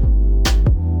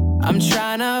 I'm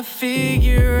trying to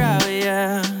figure out,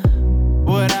 yeah,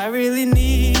 what I really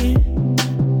need.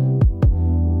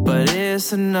 But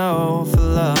it's a no for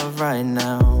love right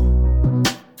now,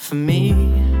 for me.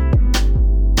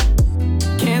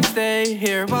 Can't stay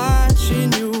here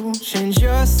watching you change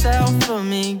yourself for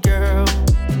me, girl.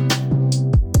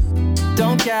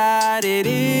 Don't got it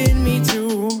in me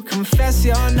to confess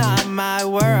you're not my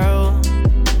world.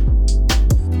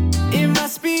 It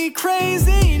must be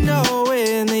crazy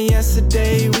knowing that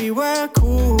yesterday we were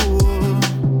cool.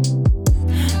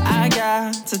 I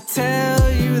got to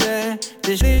tell you that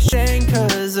this shit ain't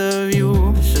cause of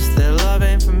you. It's just that love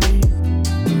ain't for me.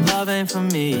 Love ain't for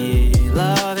me.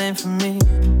 Love ain't for me.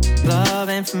 Love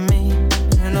ain't for me.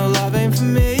 No love ain't for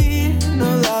me.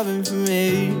 No love ain't for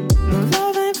me. No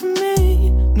love ain't for me.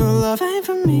 No love ain't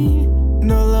for me.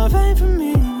 No love ain't for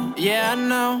me. Yeah, I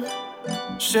know.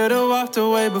 Should've walked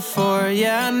away before.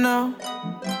 Yeah, I know.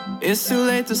 It's too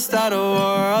late to start a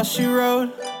war. All she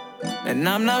wrote, and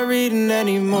I'm not reading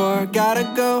anymore. Gotta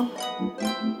go.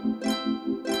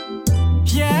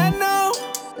 Yeah, I know.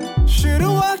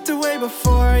 Should've walked away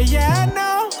before. Yeah, I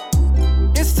know.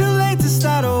 It's too late to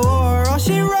start a war. All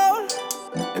she wrote,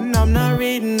 and I'm not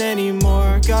reading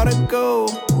anymore. Gotta go.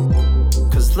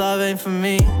 Cause love ain't for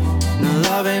me. No,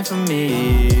 love ain't for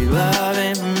me. Love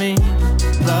ain't for me.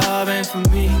 Love ain't for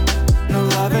me. No,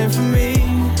 love ain't for me.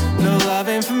 No, love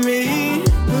ain't for me.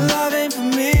 Love ain't for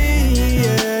me.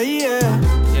 Yeah, yeah.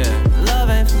 Yeah. Love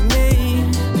ain't for me.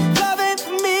 Love ain't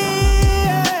for me.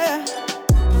 Yeah.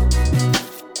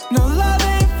 No, love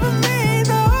ain't for me.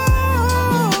 No.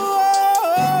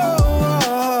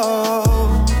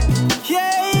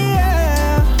 Yeah, yeah.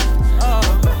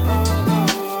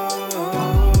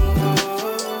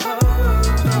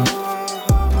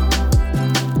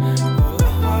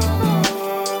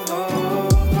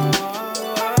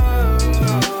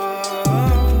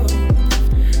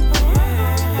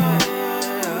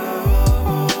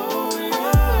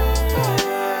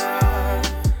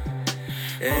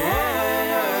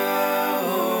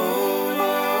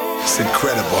 It's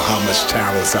incredible how much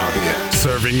talent's out here.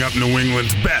 Serving up New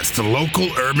England's best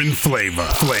local urban flavor.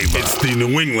 It's the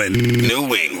New England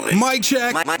Mic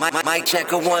Check. Mic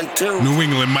check a 1, 2. New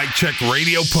England Mic Check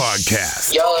Radio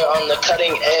Podcast. Y'all are on the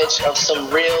cutting edge of some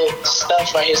real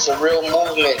stuff right here, some real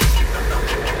movement.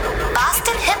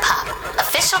 Boston Hip Hop,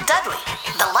 Official Dudley,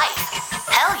 The Life.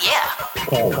 Hell yeah.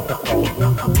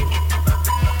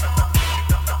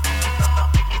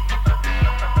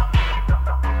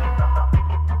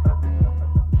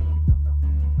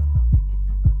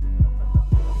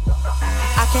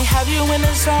 Can't have you in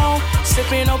the zone,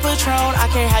 sipping on Patron.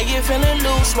 I can't have you feeling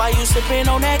loose while you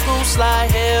sipping on that goose. Like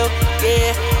hell,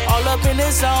 yeah. All up in the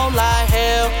zone, like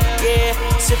hell, yeah.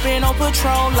 Sipping on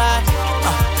Patron, like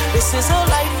this is a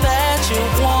life that you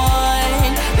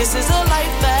want. This is a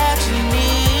life that you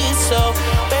need. So,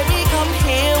 baby, come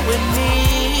here with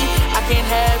me. I can't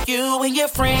have you and your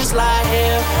friends, like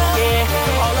hell, yeah.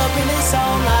 All up in the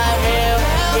zone, like hell,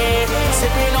 yeah.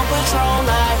 Sipping on Patron,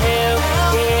 like hell,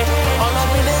 yeah. All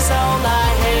up in the zone,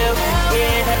 like hell,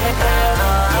 yeah.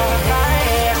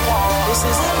 This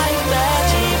is a life that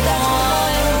you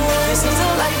want. This is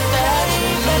a life that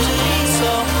you need.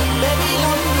 So, baby,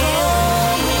 come here.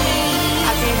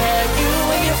 I can have you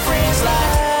and your friends,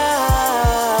 like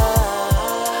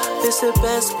this the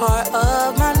best part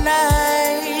of my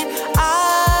night.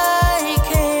 I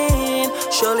can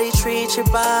surely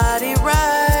everybody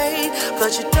right.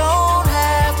 But you don't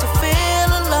have to feel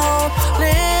alone.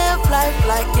 Live life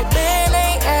like your man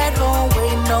ain't at home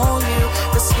waiting on you.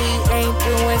 Cause he ain't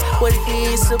doing what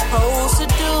he's supposed to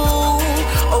do.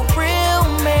 A real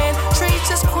man treats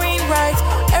his queen right.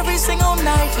 Every single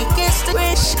night he gets the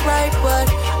bitch right. But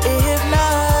if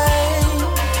not,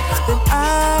 then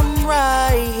I'm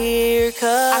right here.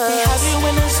 Cause I can have you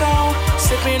in the zone,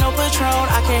 sipping on Patron.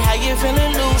 I can have you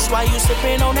feeling loose while you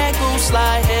sipping on that goose.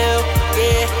 Like hell,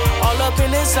 yeah. All up in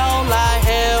the zone, like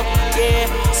hell, yeah.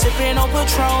 Sipping on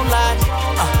Patron, like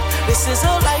this is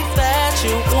a life that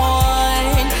you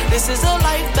want. This is a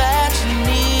life that you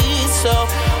need. So,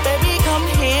 baby, come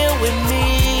here with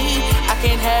me. I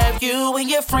can have you and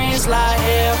your friends, like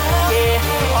hell, yeah.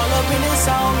 All up in the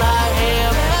zone, like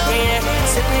hell, yeah.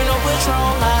 Sipping on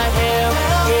Patron, like hell,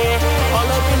 yeah. All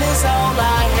up in the zone,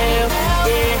 like hell,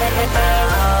 yeah.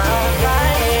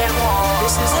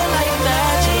 This is a life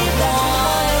that you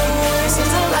want. This is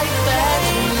a life that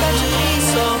you need.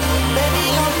 So, baby,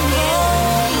 come here with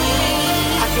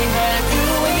me. I can have you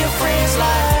and your friends,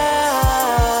 like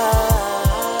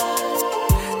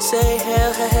say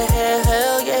hell, hell, hell,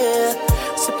 hell, yeah.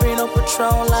 Sipping on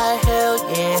Patron, like hell,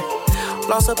 yeah.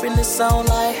 Lost up in the zone,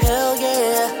 like hell,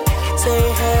 yeah. Say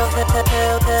hell, hell,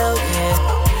 hell, hell,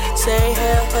 yeah. Say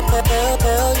hell, hell, hell,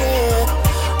 hell, yeah.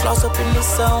 Lost up in the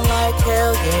zone, like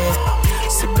hell, yeah.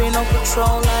 Sipping on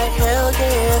Patron, like hell,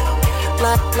 yeah.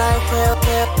 Like hell,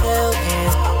 hell, hell,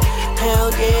 yeah.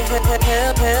 Hell yeah, hell,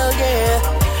 hell, hell, yeah.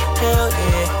 Hell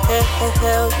yeah, hell,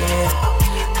 hell, yeah.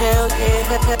 Hell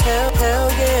yeah, hell, hell,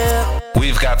 yeah.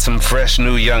 We've got some fresh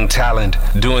new young talent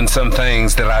doing some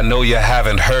things that I know you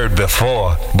haven't heard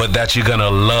before, but that you're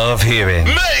gonna love hearing.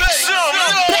 Make some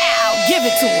noise! Bow, give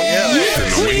it to him. The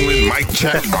New England Mic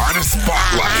Check Artist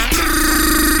Spotlight.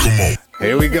 Come on.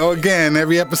 Here we go again.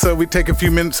 Every episode, we take a few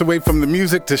minutes away from the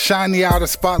music to shine the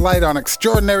artist spotlight on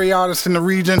extraordinary artists in the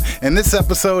region, and this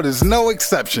episode is no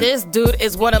exception. This dude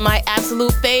is one of my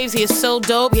absolute faves. He is so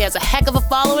dope. He has a heck of a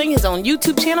following, his own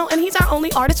YouTube channel, and he's our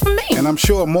only artist from Maine. And I'm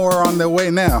sure more are on their way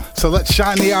now. So let's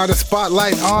shine the artist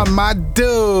spotlight on my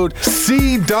dude,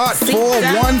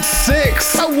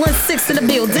 C.416. 416 in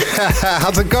the building.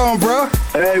 How's it going, bro?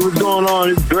 Hey, what's going on?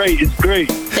 It's great. It's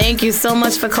great. Thank you so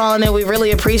much for calling in. We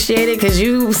really appreciate it because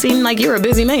you seem like you're a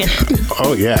busy man.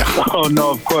 Oh, yeah. Oh,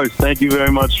 no, of course. Thank you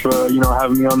very much for,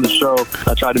 having me on the show.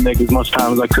 I tried to make as much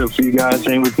time as I could for you guys,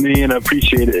 hang with me, and I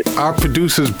appreciate it. Our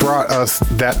producers brought us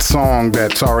that song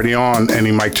that's already on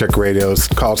any Mic Check radios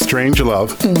called Strange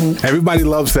Love. Mm-hmm. Everybody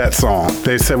loves that song.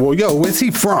 They said, well, yo, where's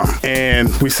he from?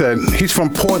 And we said, he's from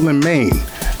Portland, Maine.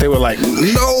 They were like,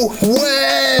 no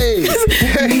way!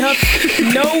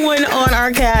 No one on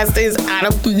our cast is out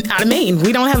of Maine.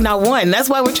 We don't have not one. That's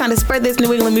why we're trying to spread this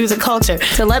New England music culture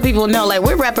to let people know, like,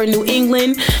 we're rapping New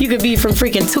England. You could be from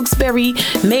freaking Tewksbury,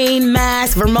 Maine,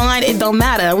 Mass, Vermont. It don't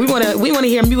matter. We want to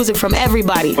hear music from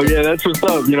everybody. Oh yeah, that's what's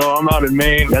up. I'm out in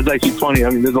Maine. That's actually funny.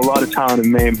 I mean, there's a lot of talent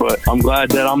in Maine, but I'm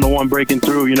glad that I'm the one breaking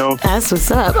through. That's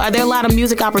what's up. Are there a lot of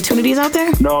music opportunities out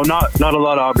there? No, not a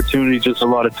lot of opportunities. Just a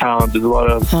lot of talent. There's a lot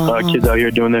of kids out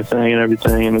here doing their thing and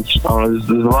everything, and it's there's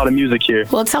a lot of music here.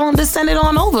 Well, tell them to send it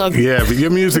on over. Yeah, but your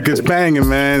music is banging,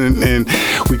 man, and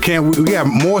we have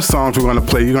more songs we're going to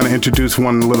play. You're going to introduce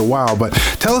one in a little while, but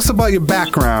tell us about your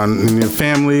background and your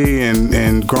family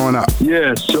and growing up.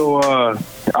 Yeah, so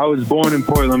I was born in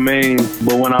Portland, Maine,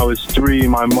 but when I was 3,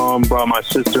 my mom brought my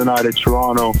sister and I to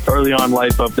Toronto. Early on,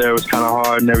 life up there was kind of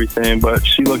hard and everything, but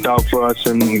she looked out for us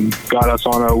and got us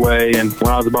on our way. And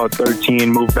when I was about 13,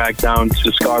 moved back down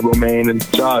to Scarborough, Maine. And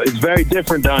it's very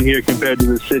different down here compared to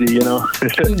the city,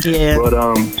 Yeah. But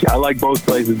I like both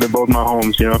places. They're both my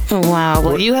homes, Wow.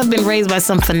 Well, you have been raised by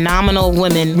some phenomenal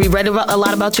women. We read a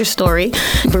lot about your story.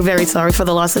 We're very sorry for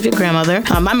the loss of your grandmother.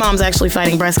 My mom's actually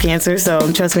fighting breast cancer,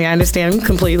 so trust me, I understand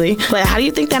completely. But how do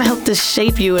you think that helped to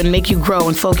shape you and make you grow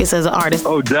and focus as an artist?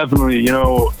 Oh, definitely.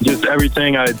 Just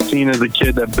everything I had seen as a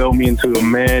kid that built me into a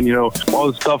man,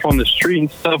 all the stuff on the street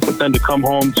and stuff, but then to come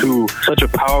home to such a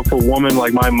powerful woman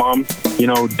like my mom,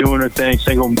 doing her thing,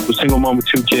 single mom with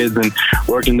 2 kids and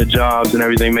working the jobs and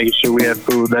everything, making sure we had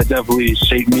food, that definitely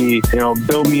shaped me,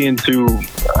 built me into,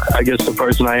 I guess, the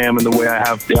person I am and the way I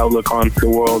have the outlook on the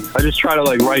world. I just try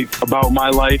to write about my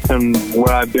life and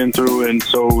what I've been through, and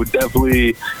so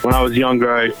definitely when I was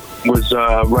younger, was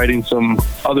writing some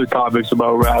other topics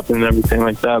about rap and everything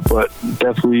like that, but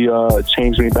definitely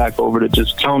changed me back over to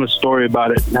just telling a story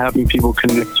about it and having people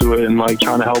connect to it and like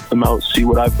trying to help them out, see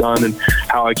what I've done and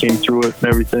how I came through it and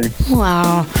everything.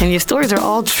 Wow. And your stories are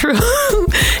all true.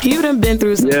 You done been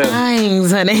through some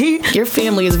things, honey. Your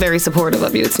family is very supportive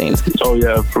of you, it seems. Oh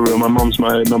yeah, for real. My mom's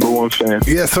my #1 fan.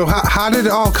 Yeah, so how did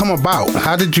it all come about?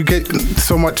 How did you get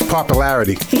so much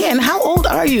popularity? Yeah, and how old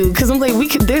are you? Because I'm like,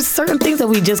 there's certain things that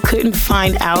we just couldn't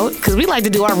find out because we like to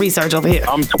do our research over here.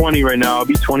 I'm 20 right now. I'll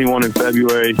be 21 in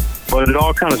February. But it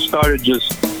all kind of started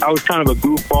I was kind of a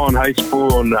goofball in high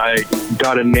school, and I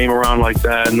got a name around like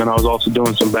that, and then I was also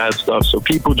doing some bad stuff. So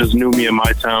people just knew me in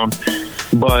my town.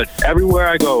 But everywhere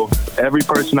I go, every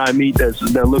person I meet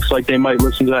that looks like they might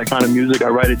listen to that kind of music, I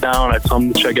write it down. I tell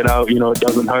them to check it out. You know, it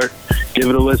doesn't hurt. Give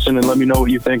it a listen and let me know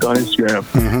what you think on Instagram.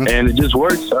 Mm-hmm. And it just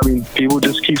works. I mean, people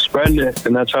just keep spreading it,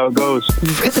 and that's how it goes.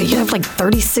 Really? You have like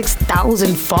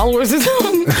 36,000 followers or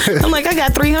something? I'm like, I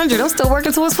got 300. I'm still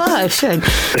working towards 5. Shit.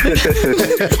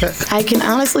 I can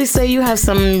honestly say you have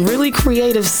some really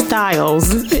creative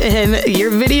styles, and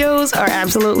your videos are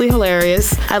absolutely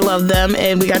hilarious. I love them,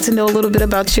 and we got to know a little bit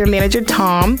about your manager,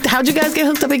 Tom. How'd you guys get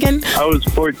hooked up again? I was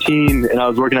 14, and I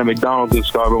was working at McDonald's in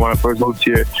Scarborough when I first moved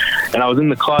here, and I was in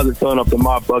the closet filling up the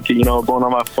mop bucket, you know, going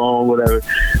on my phone, whatever.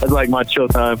 That's like my chill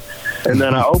time. And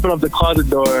then I open up the closet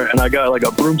door, and I got like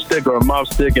a broomstick or a mop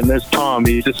stick, and there's Tom.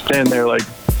 He's just standing there like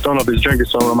filling up his drink or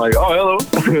something. I'm like, oh, hello.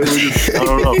 I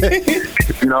don't know.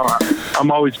 You know,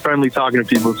 I'm always friendly talking to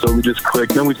people, so we just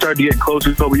clicked. Then we started to get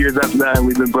closer a couple years after that, and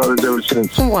we've been brothers ever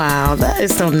since. Wow, that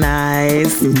is so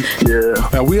nice. Yeah.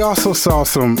 Now, we also saw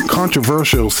some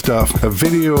controversial stuff. A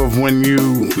video of when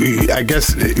I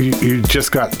guess you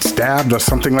just got stabbed or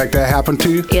something like that happened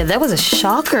to you? Yeah, that was a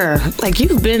shocker. Like,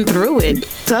 you've been through it.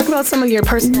 Talk about some of your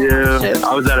personal hardships.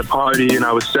 I was at a party, and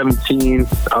I was 17.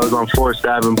 I was on Forest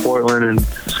Ave in Portland, and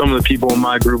some of the people in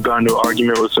my group got into an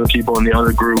argument with some people in the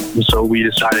other group, and so we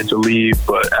decided to leave.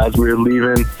 But as we were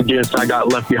leaving, I got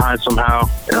left behind somehow,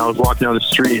 and I was walking down the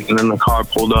street, and then the car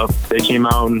pulled up. They came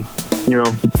out and, you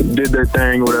know, did their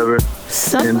thing, whatever.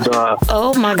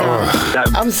 Oh my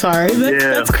God. I'm sorry.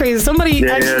 That's crazy. Somebody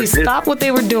actually stopped what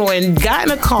they were doing, got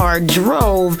in a car,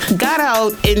 drove, got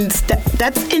out, and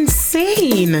that's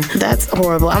insane. That's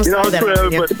horrible. I'm sorry.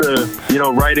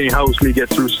 But writing helps me get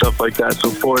through stuff like that. So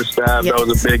Forest Ave, that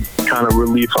was a big kind of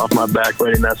relief off my back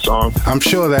writing that song. I'm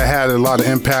sure that had a lot of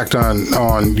impact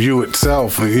on you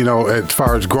itself, you know, as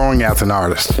far as growing as an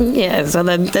artist. Yeah, so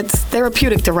that's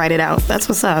therapeutic to write it out. That's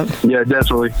what's up. Yeah,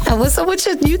 definitely. So what's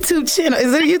your YouTube channel?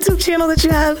 Is there a YouTube channel that you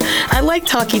have? I like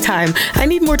Talkie Time. I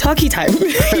need more Talkie Time.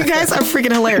 You guys are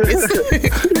freaking hilarious.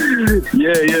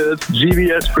 Yeah, that's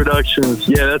GBS Productions.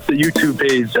 Yeah, that's the YouTube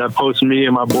page. I post me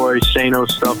and my boy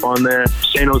Shano's stuff on there.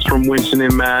 Shano's from Winston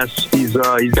in Mass. He's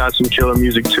got some killer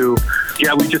music too.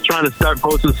 Yeah, we just trying to start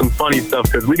posting some funny stuff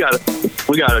because we got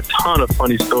a ton of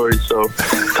funny stories. So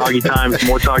Talkie Times,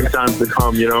 more Talkie Times to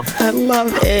come. You know. I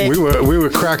love it. We were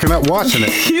cracking up watching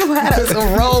it. You had us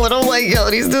rolling. I'm like, yo,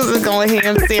 these dudes are going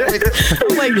ham sandwich.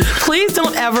 I'm like, please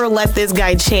don't ever let this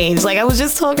guy change. Like, I was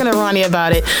just talking to Ronnie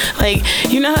about it. Like,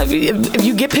 you know, if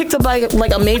you get picked up by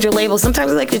like a major label,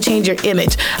 sometimes they like to change your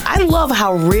image. I love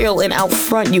how real and out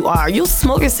front you are. You'll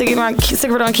smoke your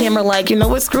cigarette on camera like, you know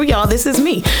what, screw y'all, this is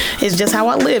me. It's just how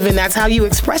I live, and that's how you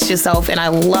express yourself, and I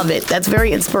love it. That's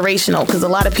very inspirational because a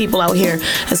lot of people out here,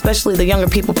 especially the younger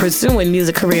people pursuing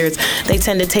music careers, they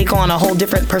tend to take on a whole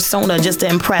different persona just to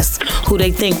impress who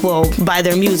they think will buy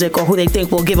their music or who they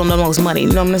think will give them the most money.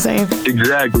 You know what I'm saying?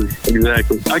 Exactly.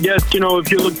 I guess, you know,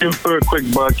 if you're looking for a quick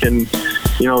buck and,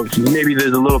 you know, maybe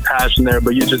there's a little passion there,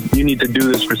 but you need to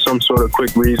do this for some sort of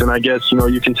quick reason. I guess, you know,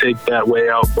 you can take that way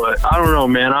out, but I don't know,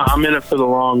 man. I'm in it for the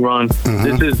long run.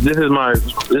 Mm-hmm. This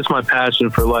is my passion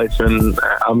for life, and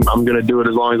I'm gonna do it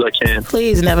as long as I can.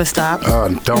 Please never stop.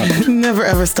 Don't. Never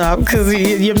ever stop, because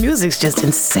your music's just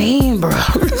insane, bro.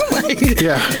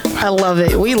 I love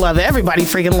it. We love it. Everybody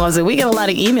freaking loves it. We get a lot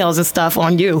of emails and stuff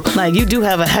on you. Like, you do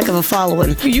have a heck of a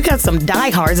following. You got some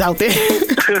diehards out there.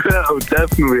 Oh,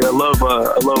 definitely. I love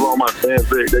all my fans.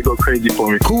 They go crazy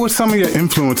for me. Who were some of your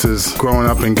influences growing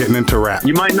up and getting into rap?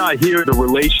 You might not hear the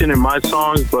relation in my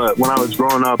songs, but when I was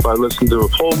growing up, I listened to a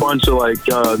whole bunch of like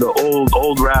the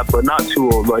old rap, but not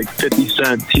too old, like 50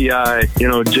 Cent, T.I., you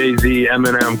know, Jay-Z,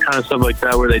 Eminem, kind of stuff like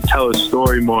that, where they tell a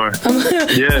story more.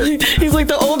 Yeah. He's like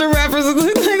the older rappers.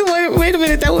 Like, wait a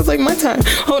minute, that was like my time.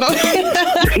 Hold on.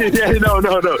 Yeah, no.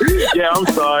 Yeah, I'm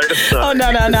sorry. Oh,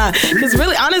 no. Because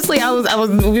really, honestly,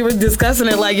 we were discussing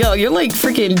it like, yo, you're like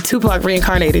freaking Tupac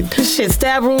reincarnated. Shit,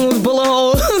 stab wounds, bullet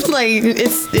holes. Like,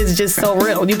 it's just so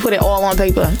real. You put it all on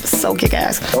paper. So kick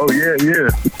ass. Oh, yeah.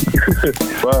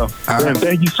 Wow. Man,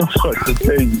 thank you so much. That's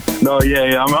crazy. No,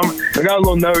 yeah. I got a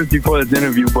little nervous before this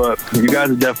interview, but you guys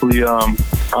are definitely, I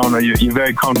don't know, you're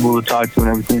very comfortable to talk to and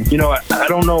everything. You know, I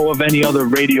don't know of any other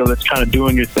radio that's kind of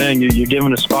doing your thing. You're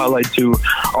giving a spotlight to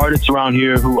artists around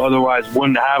here who otherwise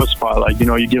wouldn't have a spotlight. You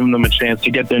know, you're giving them a chance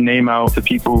to get their name out to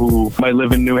people who might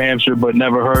live in New Hampshire but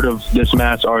never heard of this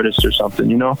mass artist or something,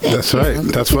 you know? That's right.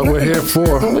 That's what we're here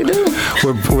for. What we do.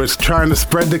 We're trying to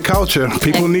spread the culture.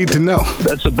 People need to know.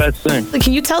 That's the best thing.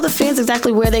 Can you tell the fans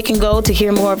exactly where they can go to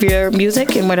hear more of your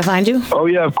music and where to find you? Oh,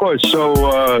 yeah, of course. So,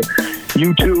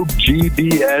 YouTube,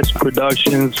 GBS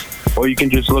Productions, or you can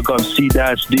just look up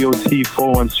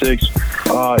C-DOT416.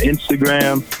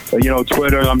 Instagram,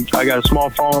 Twitter. I got a small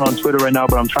following on Twitter right now,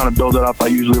 but I'm trying to build it up. I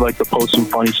usually like to post some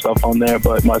funny stuff on there.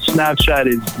 But my Snapchat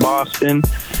is Boston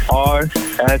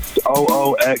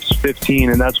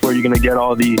RSOOX15, and that's where you're gonna get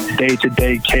all the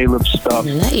day-to-day Caleb stuff.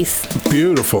 Nice.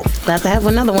 Beautiful. Glad to have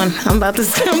another one. I'm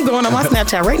going on my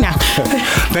Snapchat right now.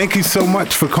 Thank you so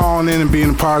much for calling in and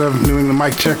being a part of New England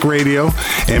Mic Check Radio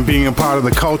and being a part of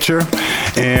the culture.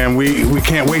 And we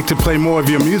can't wait to play more of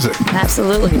your music.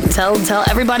 Absolutely. Tell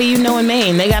everybody you know in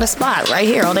Maine, they got a spot right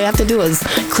here. All they have to do is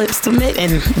click submit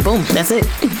and boom, that's it.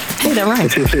 Hey, that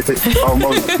rhymes.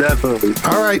 Almost definitely.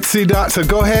 All right, C-Dot, so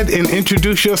go ahead and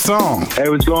introduce your song. Hey,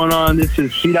 what's going on? This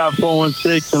is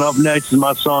C-Dot416, and up next is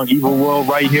my song Evil World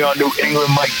right here on New England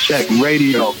Mic Check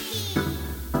Radio.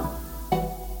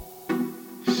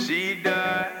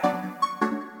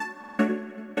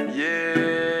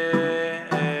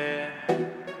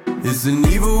 It's an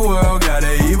evil world, got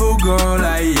an evil girl,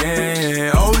 like,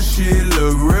 yeah. Oh shit,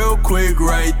 look real quick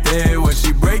right there. When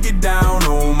she break it down,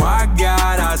 oh my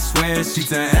God, I swear she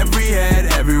turn every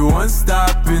head, everyone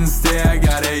stop and stare. I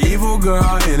got an evil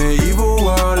girl in an evil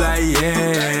world, like,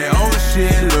 yeah. Oh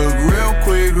shit, look real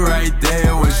quick right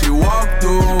there. When she walk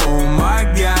through, oh my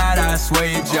God, I swear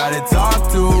you try to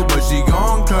talk to, but she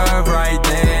gon' curve right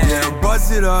there. Yeah,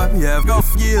 bust it up, yeah, go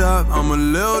f it up. I'm a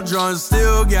little drunk,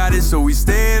 still got it, so we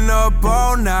staying up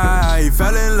all night.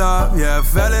 Fell in love, yeah,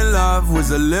 fell in love.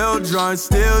 Was a little drunk,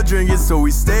 still drinking, so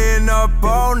we staying up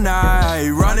all night.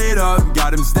 Run it up,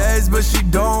 got him stairs, but she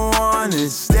don't want it.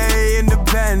 Stay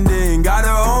independent, got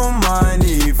her own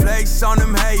money. Flex on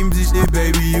them hating shit,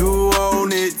 baby, you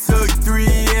own it. Took 3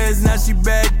 years, now she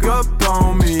back up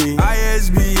on me.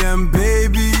 ISBM,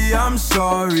 baby, I'm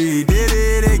sorry. Did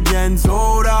it again,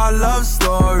 told our love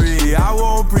story. I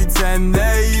won't pretend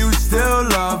that you still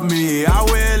love me. I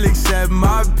will accept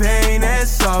my pain and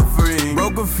suffering.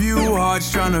 Broke a few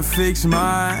hearts trying to fix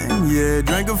mine, yeah.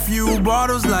 Drank a few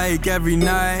bottles like every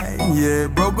night, yeah.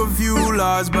 Broke a few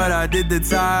laws, but I did the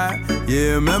time,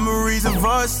 yeah. Memories of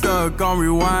us stuck on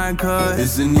rewind, cause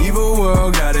it's an evil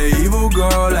world, got an evil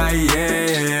girl, like,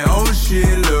 yeah. Oh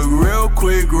shit, look real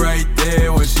quick right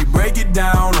there. When she break it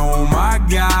down, oh my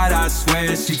God, I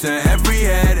swear she turn every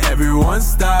head, everyone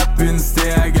stop and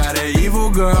stare. I got an evil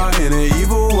girl in an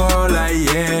evil world, like,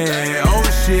 yeah. Oh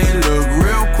shit, look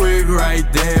real quick right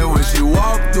there. When she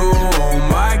walk through, oh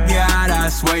my God, I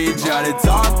swear you try to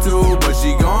talk to, but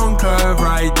she gon' curve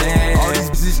right there. All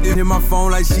this shit in my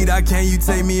phone like shit, can't you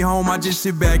take me home? I just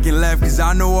sit back and laugh, cause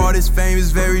I know all this fame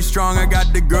is very strong. I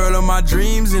got the girl of my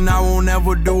dreams, and I won't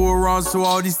ever do her wrong. So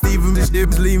all these Stevens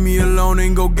shit, leave me alone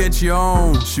and go get your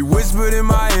own. She whispered in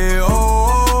my ear,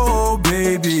 oh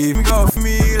baby, go for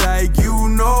me like you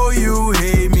know you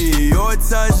hate me. Your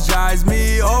touch drives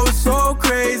me oh so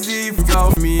crazy.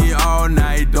 Go me all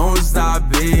night, don't stop,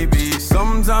 baby.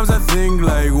 Sometimes I think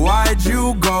like, why'd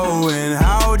you go and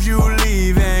how'd you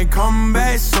leave and come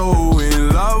back so in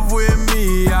love with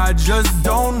me? I just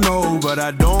don't know, but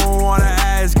I don't wanna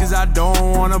ask, cause I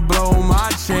don't wanna blow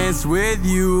my chance with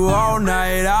you. All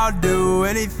night I'll do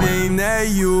anything that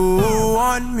you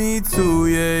want me to,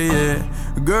 yeah, yeah.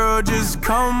 Girl, just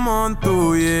come on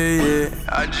through, yeah, yeah.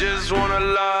 I just wanna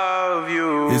love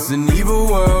you. It's an evil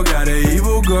world, got an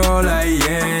evil girl, like,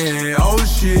 yeah. Oh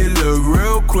shit, look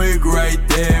real quick right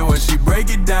there. When she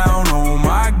break it down, oh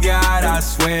my God, I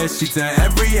swear she turn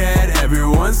every head,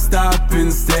 everyone stop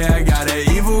and stare. I got an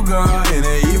evil girl in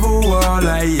an evil world,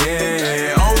 like,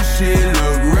 yeah. Oh shit,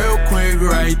 look real quick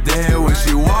right there. When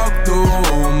she walk through,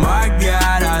 oh my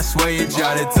God, I swear you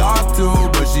try to talk to,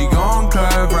 but she gon'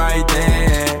 curve right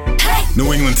there.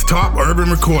 New England's top urban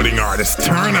recording artist,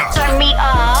 turn up. Turn me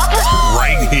up.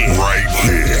 Right here. Right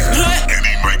here.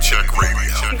 Any Mic Check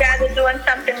Radio. You guys are doing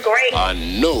something great. I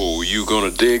know you gonna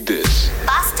dig this.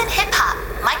 Boston Hip Hop,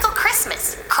 Michael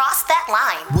Christmas, Cross That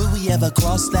Line. Will we ever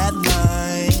cross that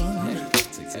line?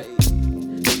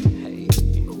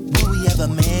 Will we ever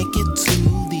make it to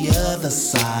the other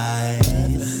side?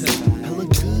 Will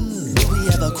we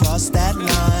ever ever cross that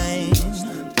line?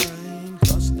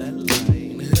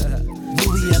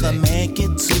 Will we ever make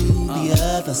it to the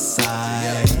other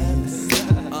side?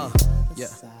 Yeah,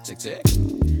 tick.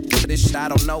 For this shit, I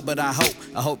don't know, but I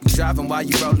hope you driving while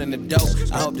you rolling the dope.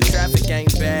 I hope the traffic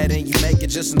ain't bad and you make it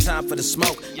just in time for the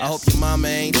smoke. I hope your mama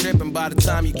ain't tripping by the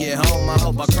time you get home. I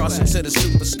hope I cross into the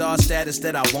superstar status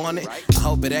that I wanted. I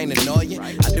hope it ain't annoying.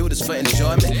 I do this for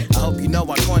enjoyment. I hope you know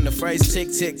I coined the phrase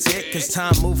tick, tick, tick, cause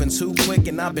time moving too quick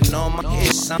and I've been on my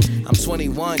ish. I'm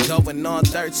 21, going on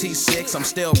 36. I'm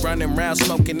still running around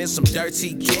smoking in some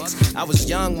dirty kicks. I was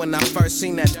young when I first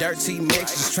seen that dirty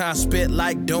mix. Just trying to spit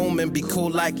like Doom and be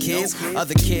cool like kids.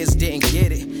 Other kids didn't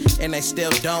get it, and they still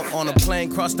don't. On a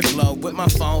plane across the globe with my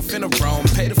phone, finna roam,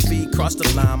 pay the fee, cross the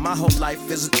line. My whole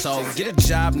life is a toll. Get a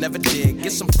job, never did.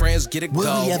 Get some friends, get it go.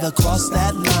 Will we ever cross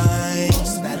that line?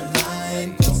 Cross that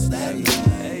line, cross that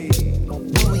line.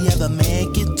 Will we ever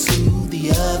make it to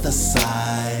the other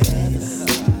side?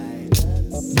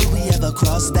 Will we ever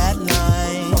cross that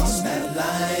line? Cross that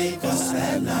line, cross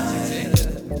that line.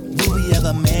 Will we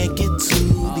ever make it to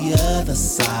the other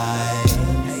side?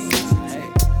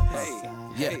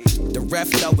 Yeah, the ref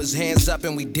throw his hands up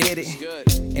and we did it.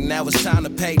 And now it's time to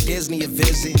pay Disney a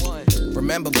visit.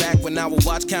 Remember back when I would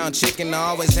watch Count Chicken, I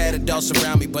always had adults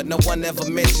around me, but no one ever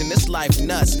mentioned this life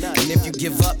nuts. And if you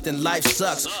give up, then life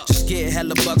sucks. Just get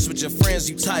hella bucks with your friends,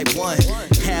 you type 1.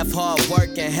 Half hard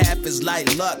work and half is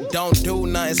light luck. Don't do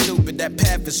nothing stupid, that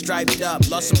path is striped up.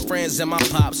 Lost some friends in my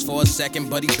pops for a second,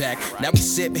 but he back. Now we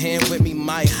sip hand with me,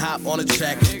 might hop on a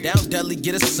track. Down Dudley,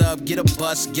 get a sub, get a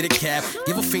bus, get a cab.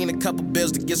 Give a fiend a couple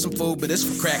bills to get some food, but it's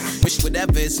for crack. Wish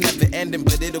whatever, it's never ending,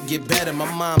 but it'll get better. My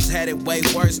mom's had it way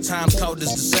worse, times cold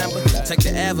as December. Take the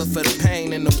Ava for the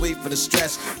pain and the weed for the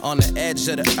stress. On the edge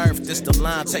of the earth, this the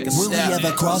line, take a step. Will we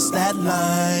ever cross that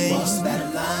line? Cross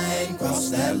that line, cross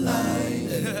that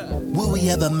line. Will we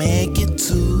ever make it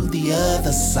to the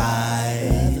other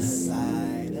side?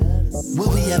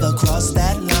 Will we ever cross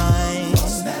that line?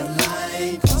 Cross that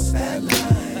line, cross that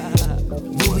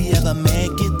line. Will we ever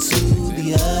make it to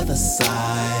the other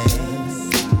side?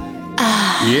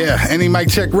 Yeah, Any Mic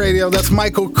Check Radio, that's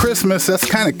Michael Christmas. That's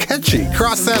kind of catchy.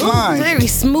 Cross that line. Very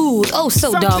smooth. Oh,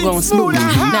 so doggone smooth.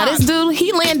 Now, this dude,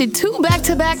 he landed 2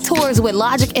 back-to-back tours with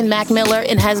Logic and Mac Miller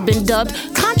and has been dubbed,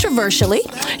 controversially,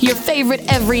 your favorite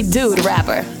every dude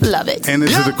rapper. Love it. And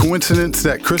is it a coincidence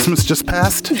that Christmas just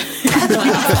passed? The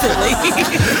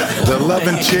love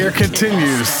and cheer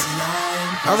continues.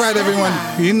 All right, everyone.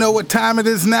 You know what time it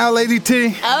is now, Lady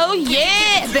T? Oh,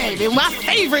 yeah, baby. My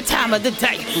favorite time of the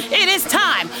day. It is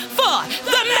time for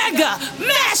the Mega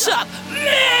Mashup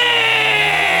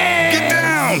Mix! Get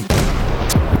down!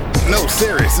 No,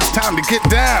 serious. It's time to get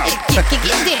down.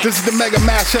 This is the Mega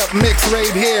Mashup Mix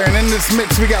right here. And in this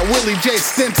mix, we got Willie J.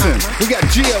 Stinson. We got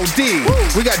G.O.D.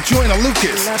 We got Joyner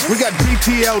Lucas. We got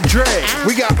BTL Dre.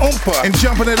 We got Oompa. And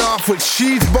jumping it off with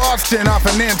She's Boston off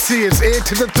of Nancy's Heir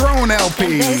to the Throne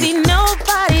LP. And baby,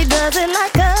 nobody does it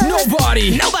like us.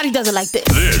 Nobody does it like this.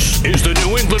 This is the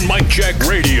New England Mic Check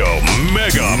Radio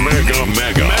Mega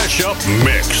Mashup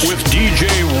Mix with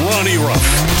DJ Ronnie Ruff.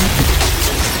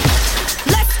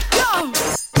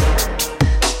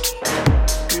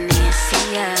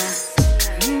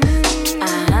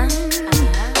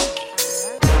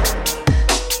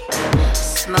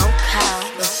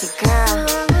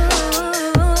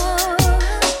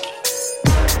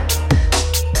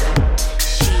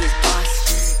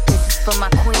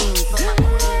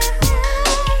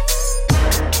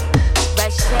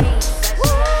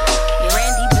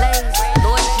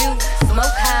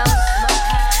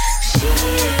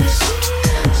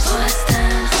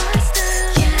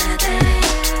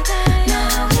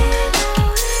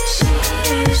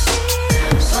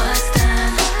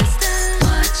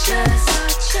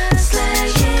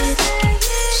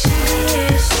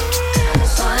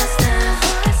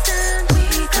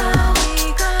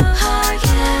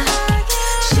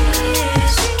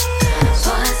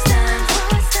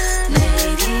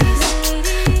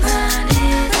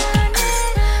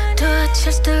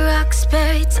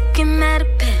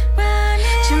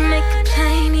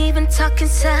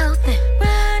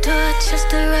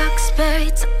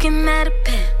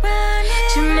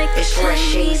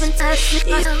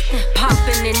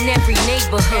 Popping in every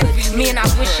neighborhood. Man, I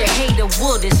wish a hater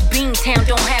would. This Beantown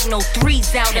don't have no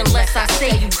 3s out unless I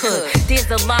say you could. There's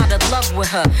a lot of love with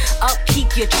her.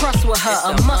 Upkeep your trust with her.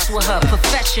 A must with her.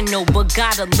 Professional, but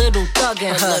got a little thug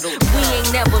in her. We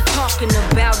ain't never talking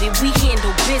about it. We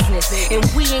handle business. And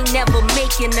we ain't never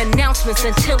making announcements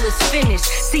until it's finished.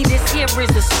 See, this here is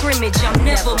a scrimmage. I'm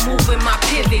never moving my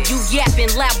pivot. You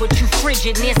yapping loud, but you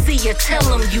frigid. Nancy, you tell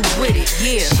them you with it.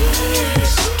 Yeah.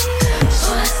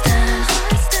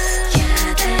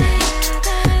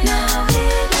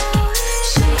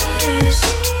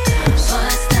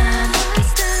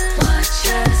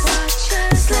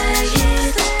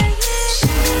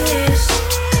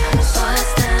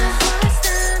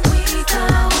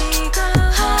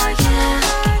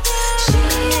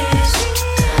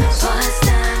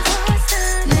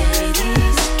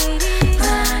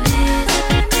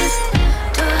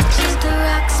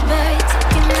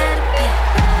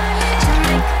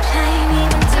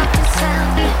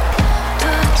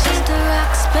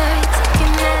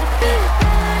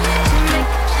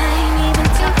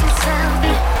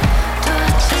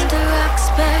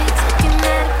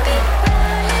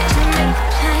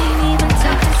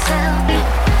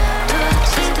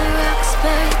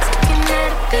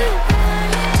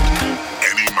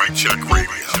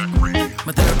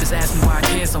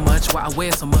 Why I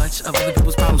wear so much of other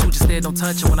people's problems who just stare, don't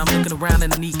touch it. When I'm looking around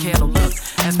and I need care, no look.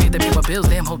 Ask me if they pay my bills,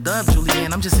 damn, hold up,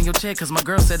 Julianne. I'm just in your chair cause my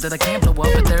girl said that I can't blow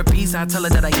up. At therapy, I tell her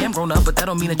that I am grown up, but that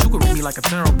don't mean that you can read me like a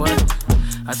turtle, but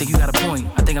I think you got a point.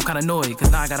 I think I'm kinda annoyed,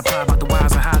 cause now I gotta pry about the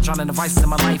wires and how I drown in the vices in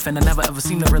my life. And I never ever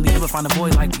seem to really ever find a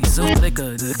void like me. Silk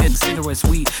liquor, getting cigarettes,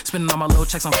 weed, spending all my little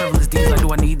checks on frivolous deeds. Like, do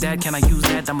I need that? Can I use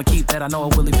that? I'ma keep that. I know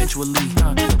I will eventually.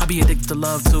 I'll be addicted to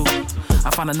love too.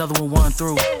 I find another one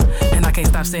through. And I can't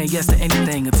stop saying yes to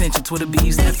anything. Attention, Twitter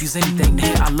bees, nephews, anything. To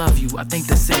hear I love you, I think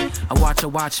that's it. I watch her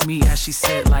watch me as she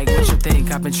said, like, what you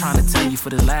think? I've been trying to tell you for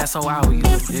the last whole hour, you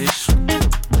little bitch.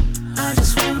 I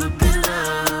just wanna be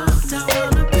loved, I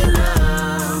wanna be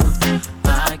loved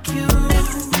like you.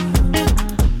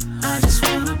 I just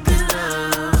wanna be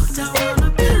loved, I wanna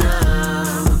be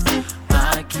loved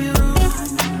like you.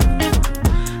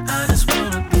 I just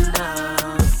wanna be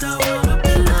loved, I wanna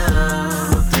be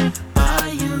loved by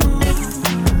you.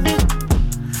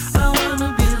 I wanna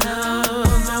be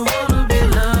loved, I wanna be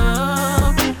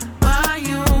loved by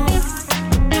you.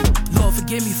 Lord,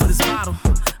 forgive me for this bottle.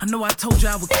 I know I told you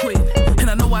I would quit, and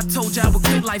I know I told you I would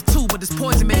quit life too, but this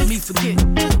poison made me forget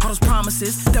all those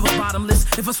promises that was bottomless.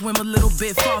 If I swim a little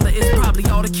bit farther, it's probably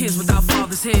all the kids without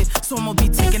father's head. So I'm gonna be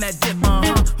taking that dip,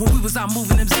 when we was out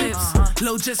moving them zips.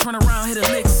 Lil just run around, hit the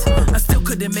licks. I still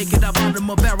couldn't make it up out of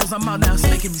my barrels. I'm out now, it's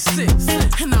making me sick.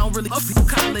 And I don't really up for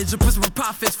college or prison for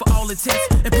profits for all intents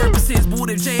and purposes. But what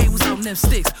if J.A. was out in them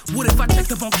sticks? What if I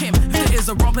checked up on Kim? If there is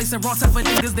a wrong place and wrong time for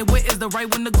niggas, then where is the right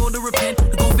one to go to repent?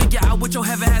 To go figure out what your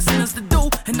heaven has sent us to do,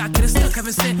 and not get it stuck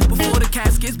having sent before the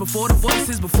caskets, before the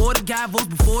voices, before the gavels,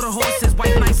 before the horses.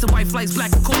 White nights and white flights,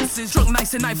 black courses, drunk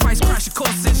nights and night fights, crashing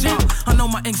courses. Y'all, I know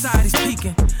my anxiety's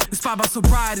peaking. Inspired by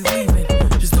sobriety leaving.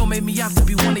 Just don't make me out to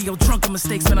be one of your drunken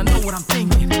mistakes, man. I know what I'm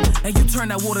thinking. And you turn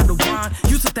that water to wine.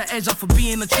 You took the edge off of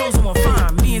being the chosen one.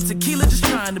 Fine. Me and tequila just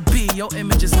trying to be your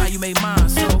image is how you made mine.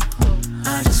 So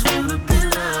I just wanna be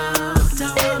loved.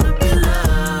 I wanna be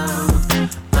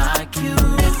loved like you.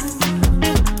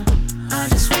 I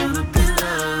just wanna be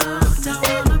loved. I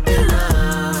wanna be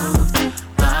loved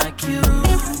like you.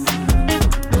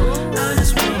 I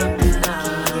just wanna be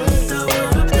loved. I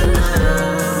wanna be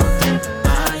loved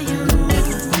by you.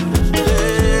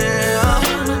 Yeah, I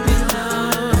wanna be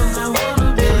loved. I wanna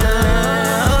be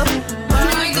loved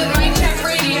by you. Right Check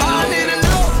Radio. I need to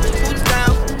know who's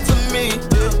down for me.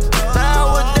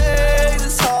 Nowadays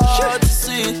it's hard to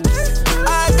see. I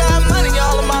got money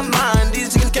all in my mind.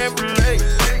 These niggas can't relate.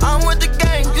 I'm with the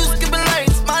gang, you skipping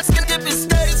lanes. My skin dipping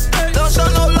states. Don't show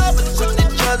no love, but quick to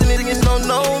judge. These niggas don't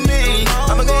know me.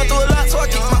 I've been going through a lot, so I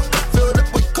keep my filled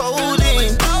up with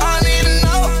codeine. I need to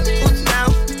know who's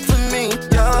down for me,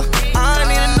 yeah. I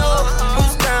need to know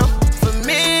who's down for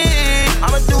me.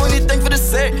 I'ma do anything for the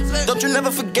sake. Don't you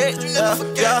never forget,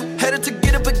 yeah. Headed to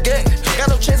get a baguette. Got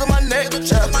no chains on my neck,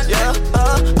 yeah.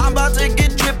 I'm about to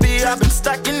get drippy. I've been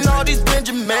stacking all these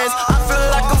Benjamins. I feel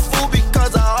like a fool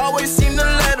because I always seem to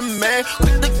let a man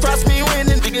quickly cross me when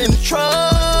and begin to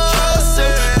trust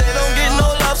him. They don't get no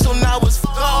love, so now it's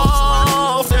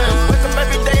off them. Wake up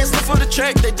every day and sleep for the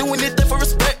check. They doing it for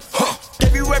respect.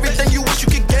 Gave you everything you wish you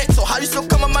could get, so how you still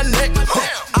come on my neck?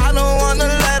 I don't wanna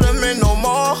let them in no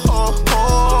more.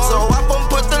 So I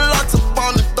put the locks up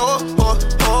on the door.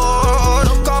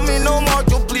 Don't call me no more,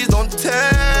 yo, please don't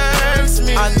text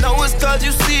me. I know it's cause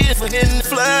you see it in the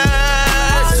flash.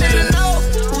 I need to know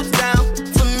who's down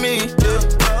for me.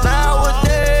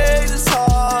 Nowadays it's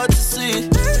hard to see.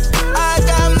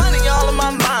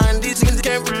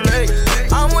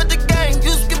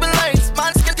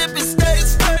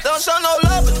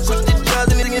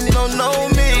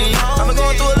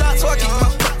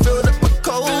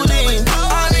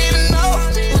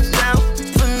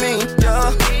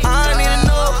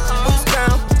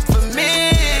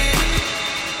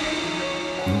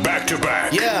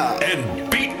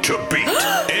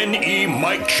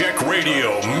 Mic Check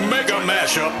Radio Mega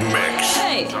Mashup Mix.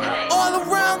 Hey. All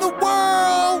around the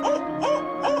world.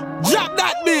 Drop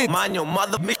that beat. Mind your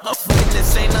mother,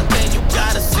 this ain't nothing you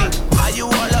gotta see. Why you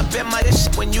all up in my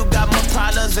shit when you got more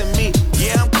problems than me?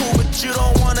 Yeah, I'm cool, but you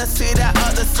don't wanna see that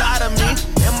other side of me.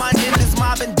 And my niggas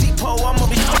mobbing depot, I'ma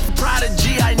be a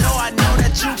prodigy. I know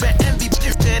that you been envy,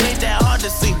 it ain't that hard to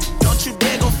see. Don't you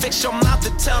dare go fix your mouth to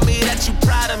tell me that you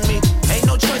proud of me. Ain't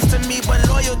no choice to me, but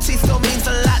loyalty still means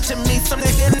a lot to me. Some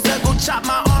niggas that go chop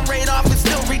my arm right off and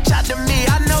still reach out to me.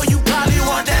 I know you probably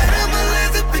want that.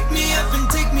 Ambulance to pick me up and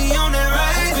take me on that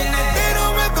ride. And if they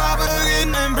don't revive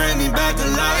again and bring me back to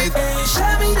life.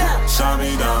 Shut me down. Shut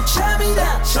me down. Shut me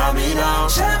down. Shut me down.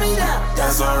 Shut me down.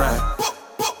 That's alright.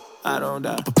 I don't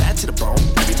die. But bad to the bone.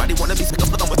 Everybody wanna be sick of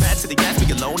with bad to the gas. Me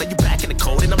alone. Now you back in the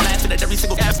cold. And I'm laughing at every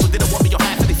single gas. But didn't want me on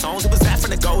half of these songs. It was that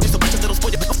from the go. Just a bunch of little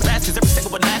spoil you pick up fast. Cause every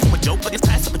single one laughing with joke. Like it's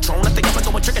past the Patron. I think I'm gonna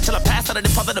go and trick until I pass out of the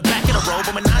father the back in the road.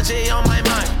 But menage on my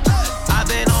mind. I've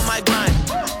been on my grind.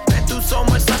 Been through so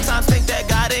much. Sometimes think that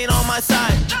God ain't on my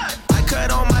side. I cut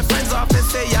all my friends off and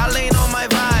say y'all ain't on my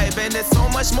vibe. And there's so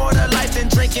much more to life than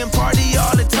drinking party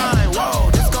all the time. Whoa,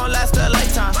 this gon' last a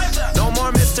lifetime. No more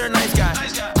Mr. Nice Guy.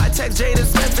 Text Jaden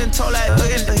Smith and told that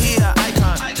look at he a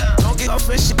icon. Don't get off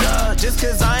his shit, just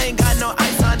cause I ain't got no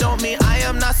ice on don't mean I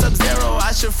am not Sub-Zero.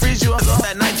 I should freeze you up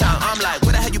at nighttime. I'm like,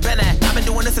 where the hell you been at? I've been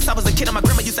doing this since I was a kid and my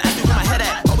grandma used to ask me where my head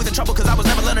at. Always in trouble cause I was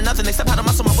never learning nothing except how to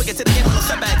muscle my way get to the game with no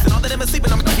setbacks. And all that them is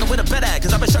sleeping, I'm fucking with a bed at.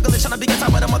 Cause I've been struggling trying to be inside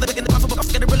with a mother making the possible.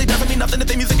 It really doesn't mean nothing if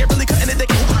the music ain't really cutting it.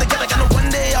 They can put together. I know one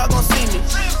day y'all gon' see me.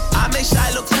 I make shy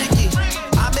look freaky.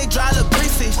 I make dry look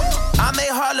greasy. I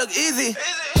make hard look easy.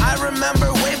 I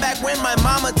remember way back when my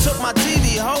mama took my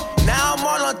TV, ho. Now I'm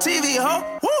all on TV, ho.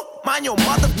 Woo! Mind your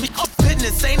mother,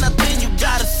 business ain't nothing you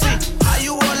gotta see. How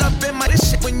you all up in my this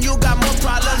shit when you got more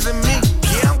problems than me?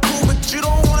 Yeah, I'm cool, but you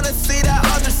don't wanna see that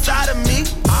other side of me.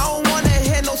 I don't wanna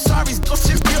hear no sorries, go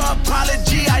shift your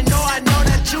apology. I know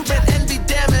that you've been envy,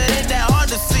 damn it, ain't that hard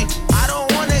to see. I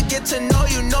don't wanna get to know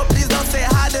you, no, please don't say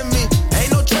hi to me.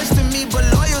 Ain't no choice to me, but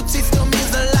loyalty still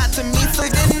means a lot to me. So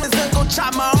then it's gonna go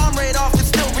chop my arm right off and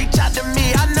still reach out to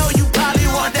me. I know you probably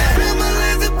want that.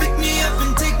 Ambulance to pick me up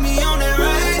and take me on that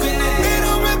ride. And if they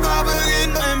don't revive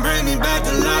again and bring me back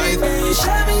to life.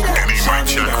 Shut me down. Any Mic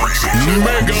Check Radio.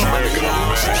 Mega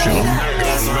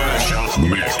Mashup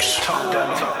Mix.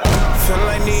 Feeling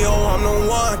like Neo, I'm the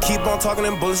one. Keep on talking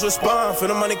and bullets respond. Feel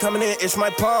the money coming in, it's my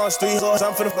palms. 3 hoes,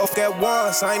 I'm finna fuck at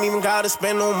once. I ain't even gotta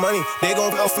spend no money. They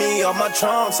gon' off me off my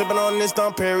charm. Sippin' on this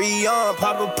Dom Perignon.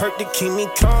 Pop a perk to keep me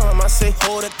calm. I say,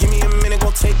 hold up, give me a minute,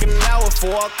 gon' take an hour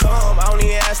before I come. I don't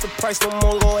even ask the price no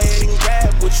more, go ahead and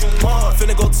grab what you want.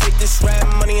 Finna go take this rap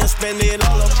money and spend it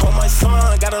all up on my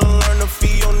son. Gotta learn to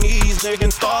feed your needs, they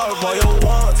can starve all your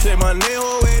wants. Take my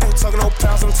nail away, they talking no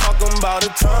pounds, I'm talking about a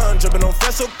ton. Drippin' on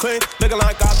fresh so clean. Looking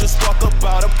like I just walked up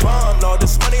out of pump. No,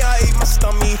 this money I eat, my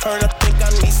stomach hurt. I think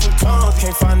I need some tons.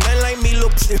 Can't find nothing like me,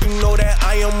 look, if you know that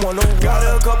I am one of one. Got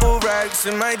a couple racks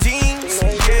in my jeans.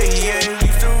 Yeah.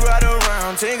 Used to ride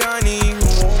around, take on E.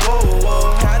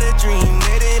 Whoa. Had a dream,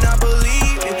 they did not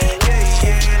believe it.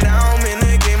 Yeah. Now I'm in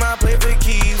the game, I play for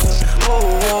keys.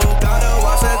 Whoa. Gotta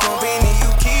watch that company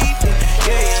you keep.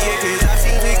 Yeah. Cause I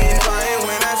see chicken flying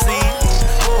when I sleep.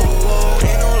 Whoa.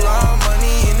 Ain't no law,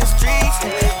 money in the streets.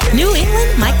 New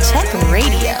England Mic Check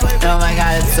Radio. Oh my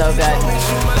god, it's so good.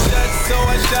 So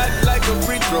I shot like a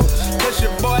free throw. Push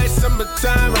your boy,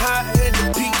 summertime, hot in the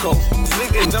Pico.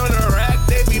 Niggas on the rack,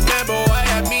 they be mad, but why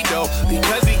at me though?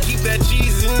 Because he keep that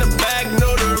cheese in the bag,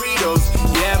 no Doritos.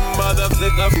 Yeah,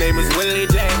 motherfucker, name is Willie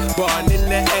J. Born in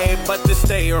the A, but to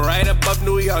stay right above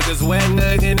New York is where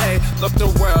nigga A. Look the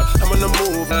world, I'm on the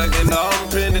move, and all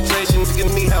penetrations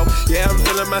give me help. Yeah, I'm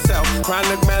feeling myself,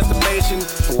 chronic masturbation.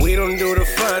 We don't do the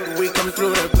front, we come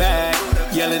through the back.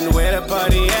 Yelling where the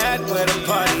party at, where the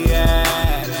party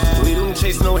at. We don't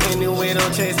chase no Henny, we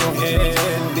don't chase no Henny.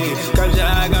 Ganja,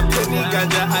 I got plenty,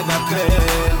 ganja, I got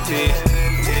plenty.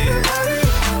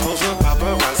 Pose for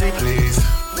paparazzi, please.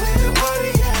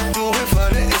 Do it for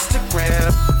the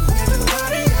Instagram.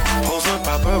 Pose for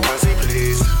paparazzi,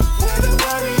 please.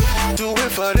 Do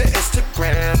it for the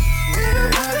Instagram.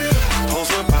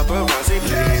 Pose for paparazzi,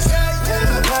 please.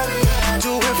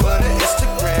 Do it for the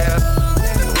Instagram.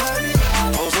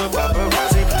 Pose for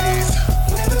paparazzi, please.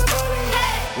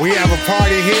 We have a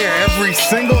party here every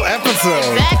single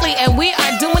episode. Exactly, and we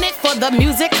are doing it for the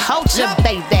music culture,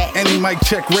 baby. Any Mic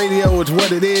Check Radio is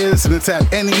what it is, and it's at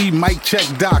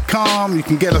nemiccheck.com. You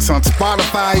can get us on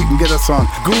Spotify, you can get us on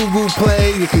Google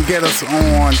Play, you can get us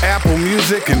on Apple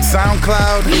Music and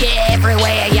SoundCloud. Yeah,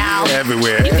 everywhere, y'all.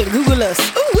 Everywhere. You can Google us.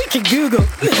 Ooh, we Google.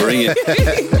 Bring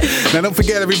it. Now, don't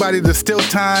forget, everybody, there's still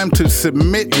time to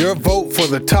submit your vote for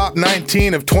the top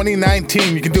 19 of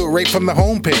 2019. You can do it right from the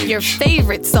homepage. Your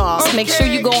favorite songs. Okay. Make sure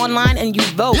you go online and you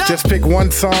vote. Just pick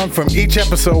one song from each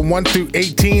episode 1 through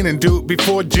 18 and do it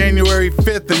before January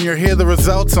 5th, and you'll hear the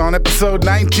results on episode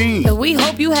 19. So we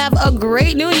hope you have a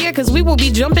great new year, because we will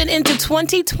be jumping into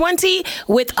 2020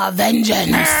 with a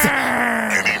vengeance.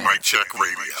 Any Mic Check Radio.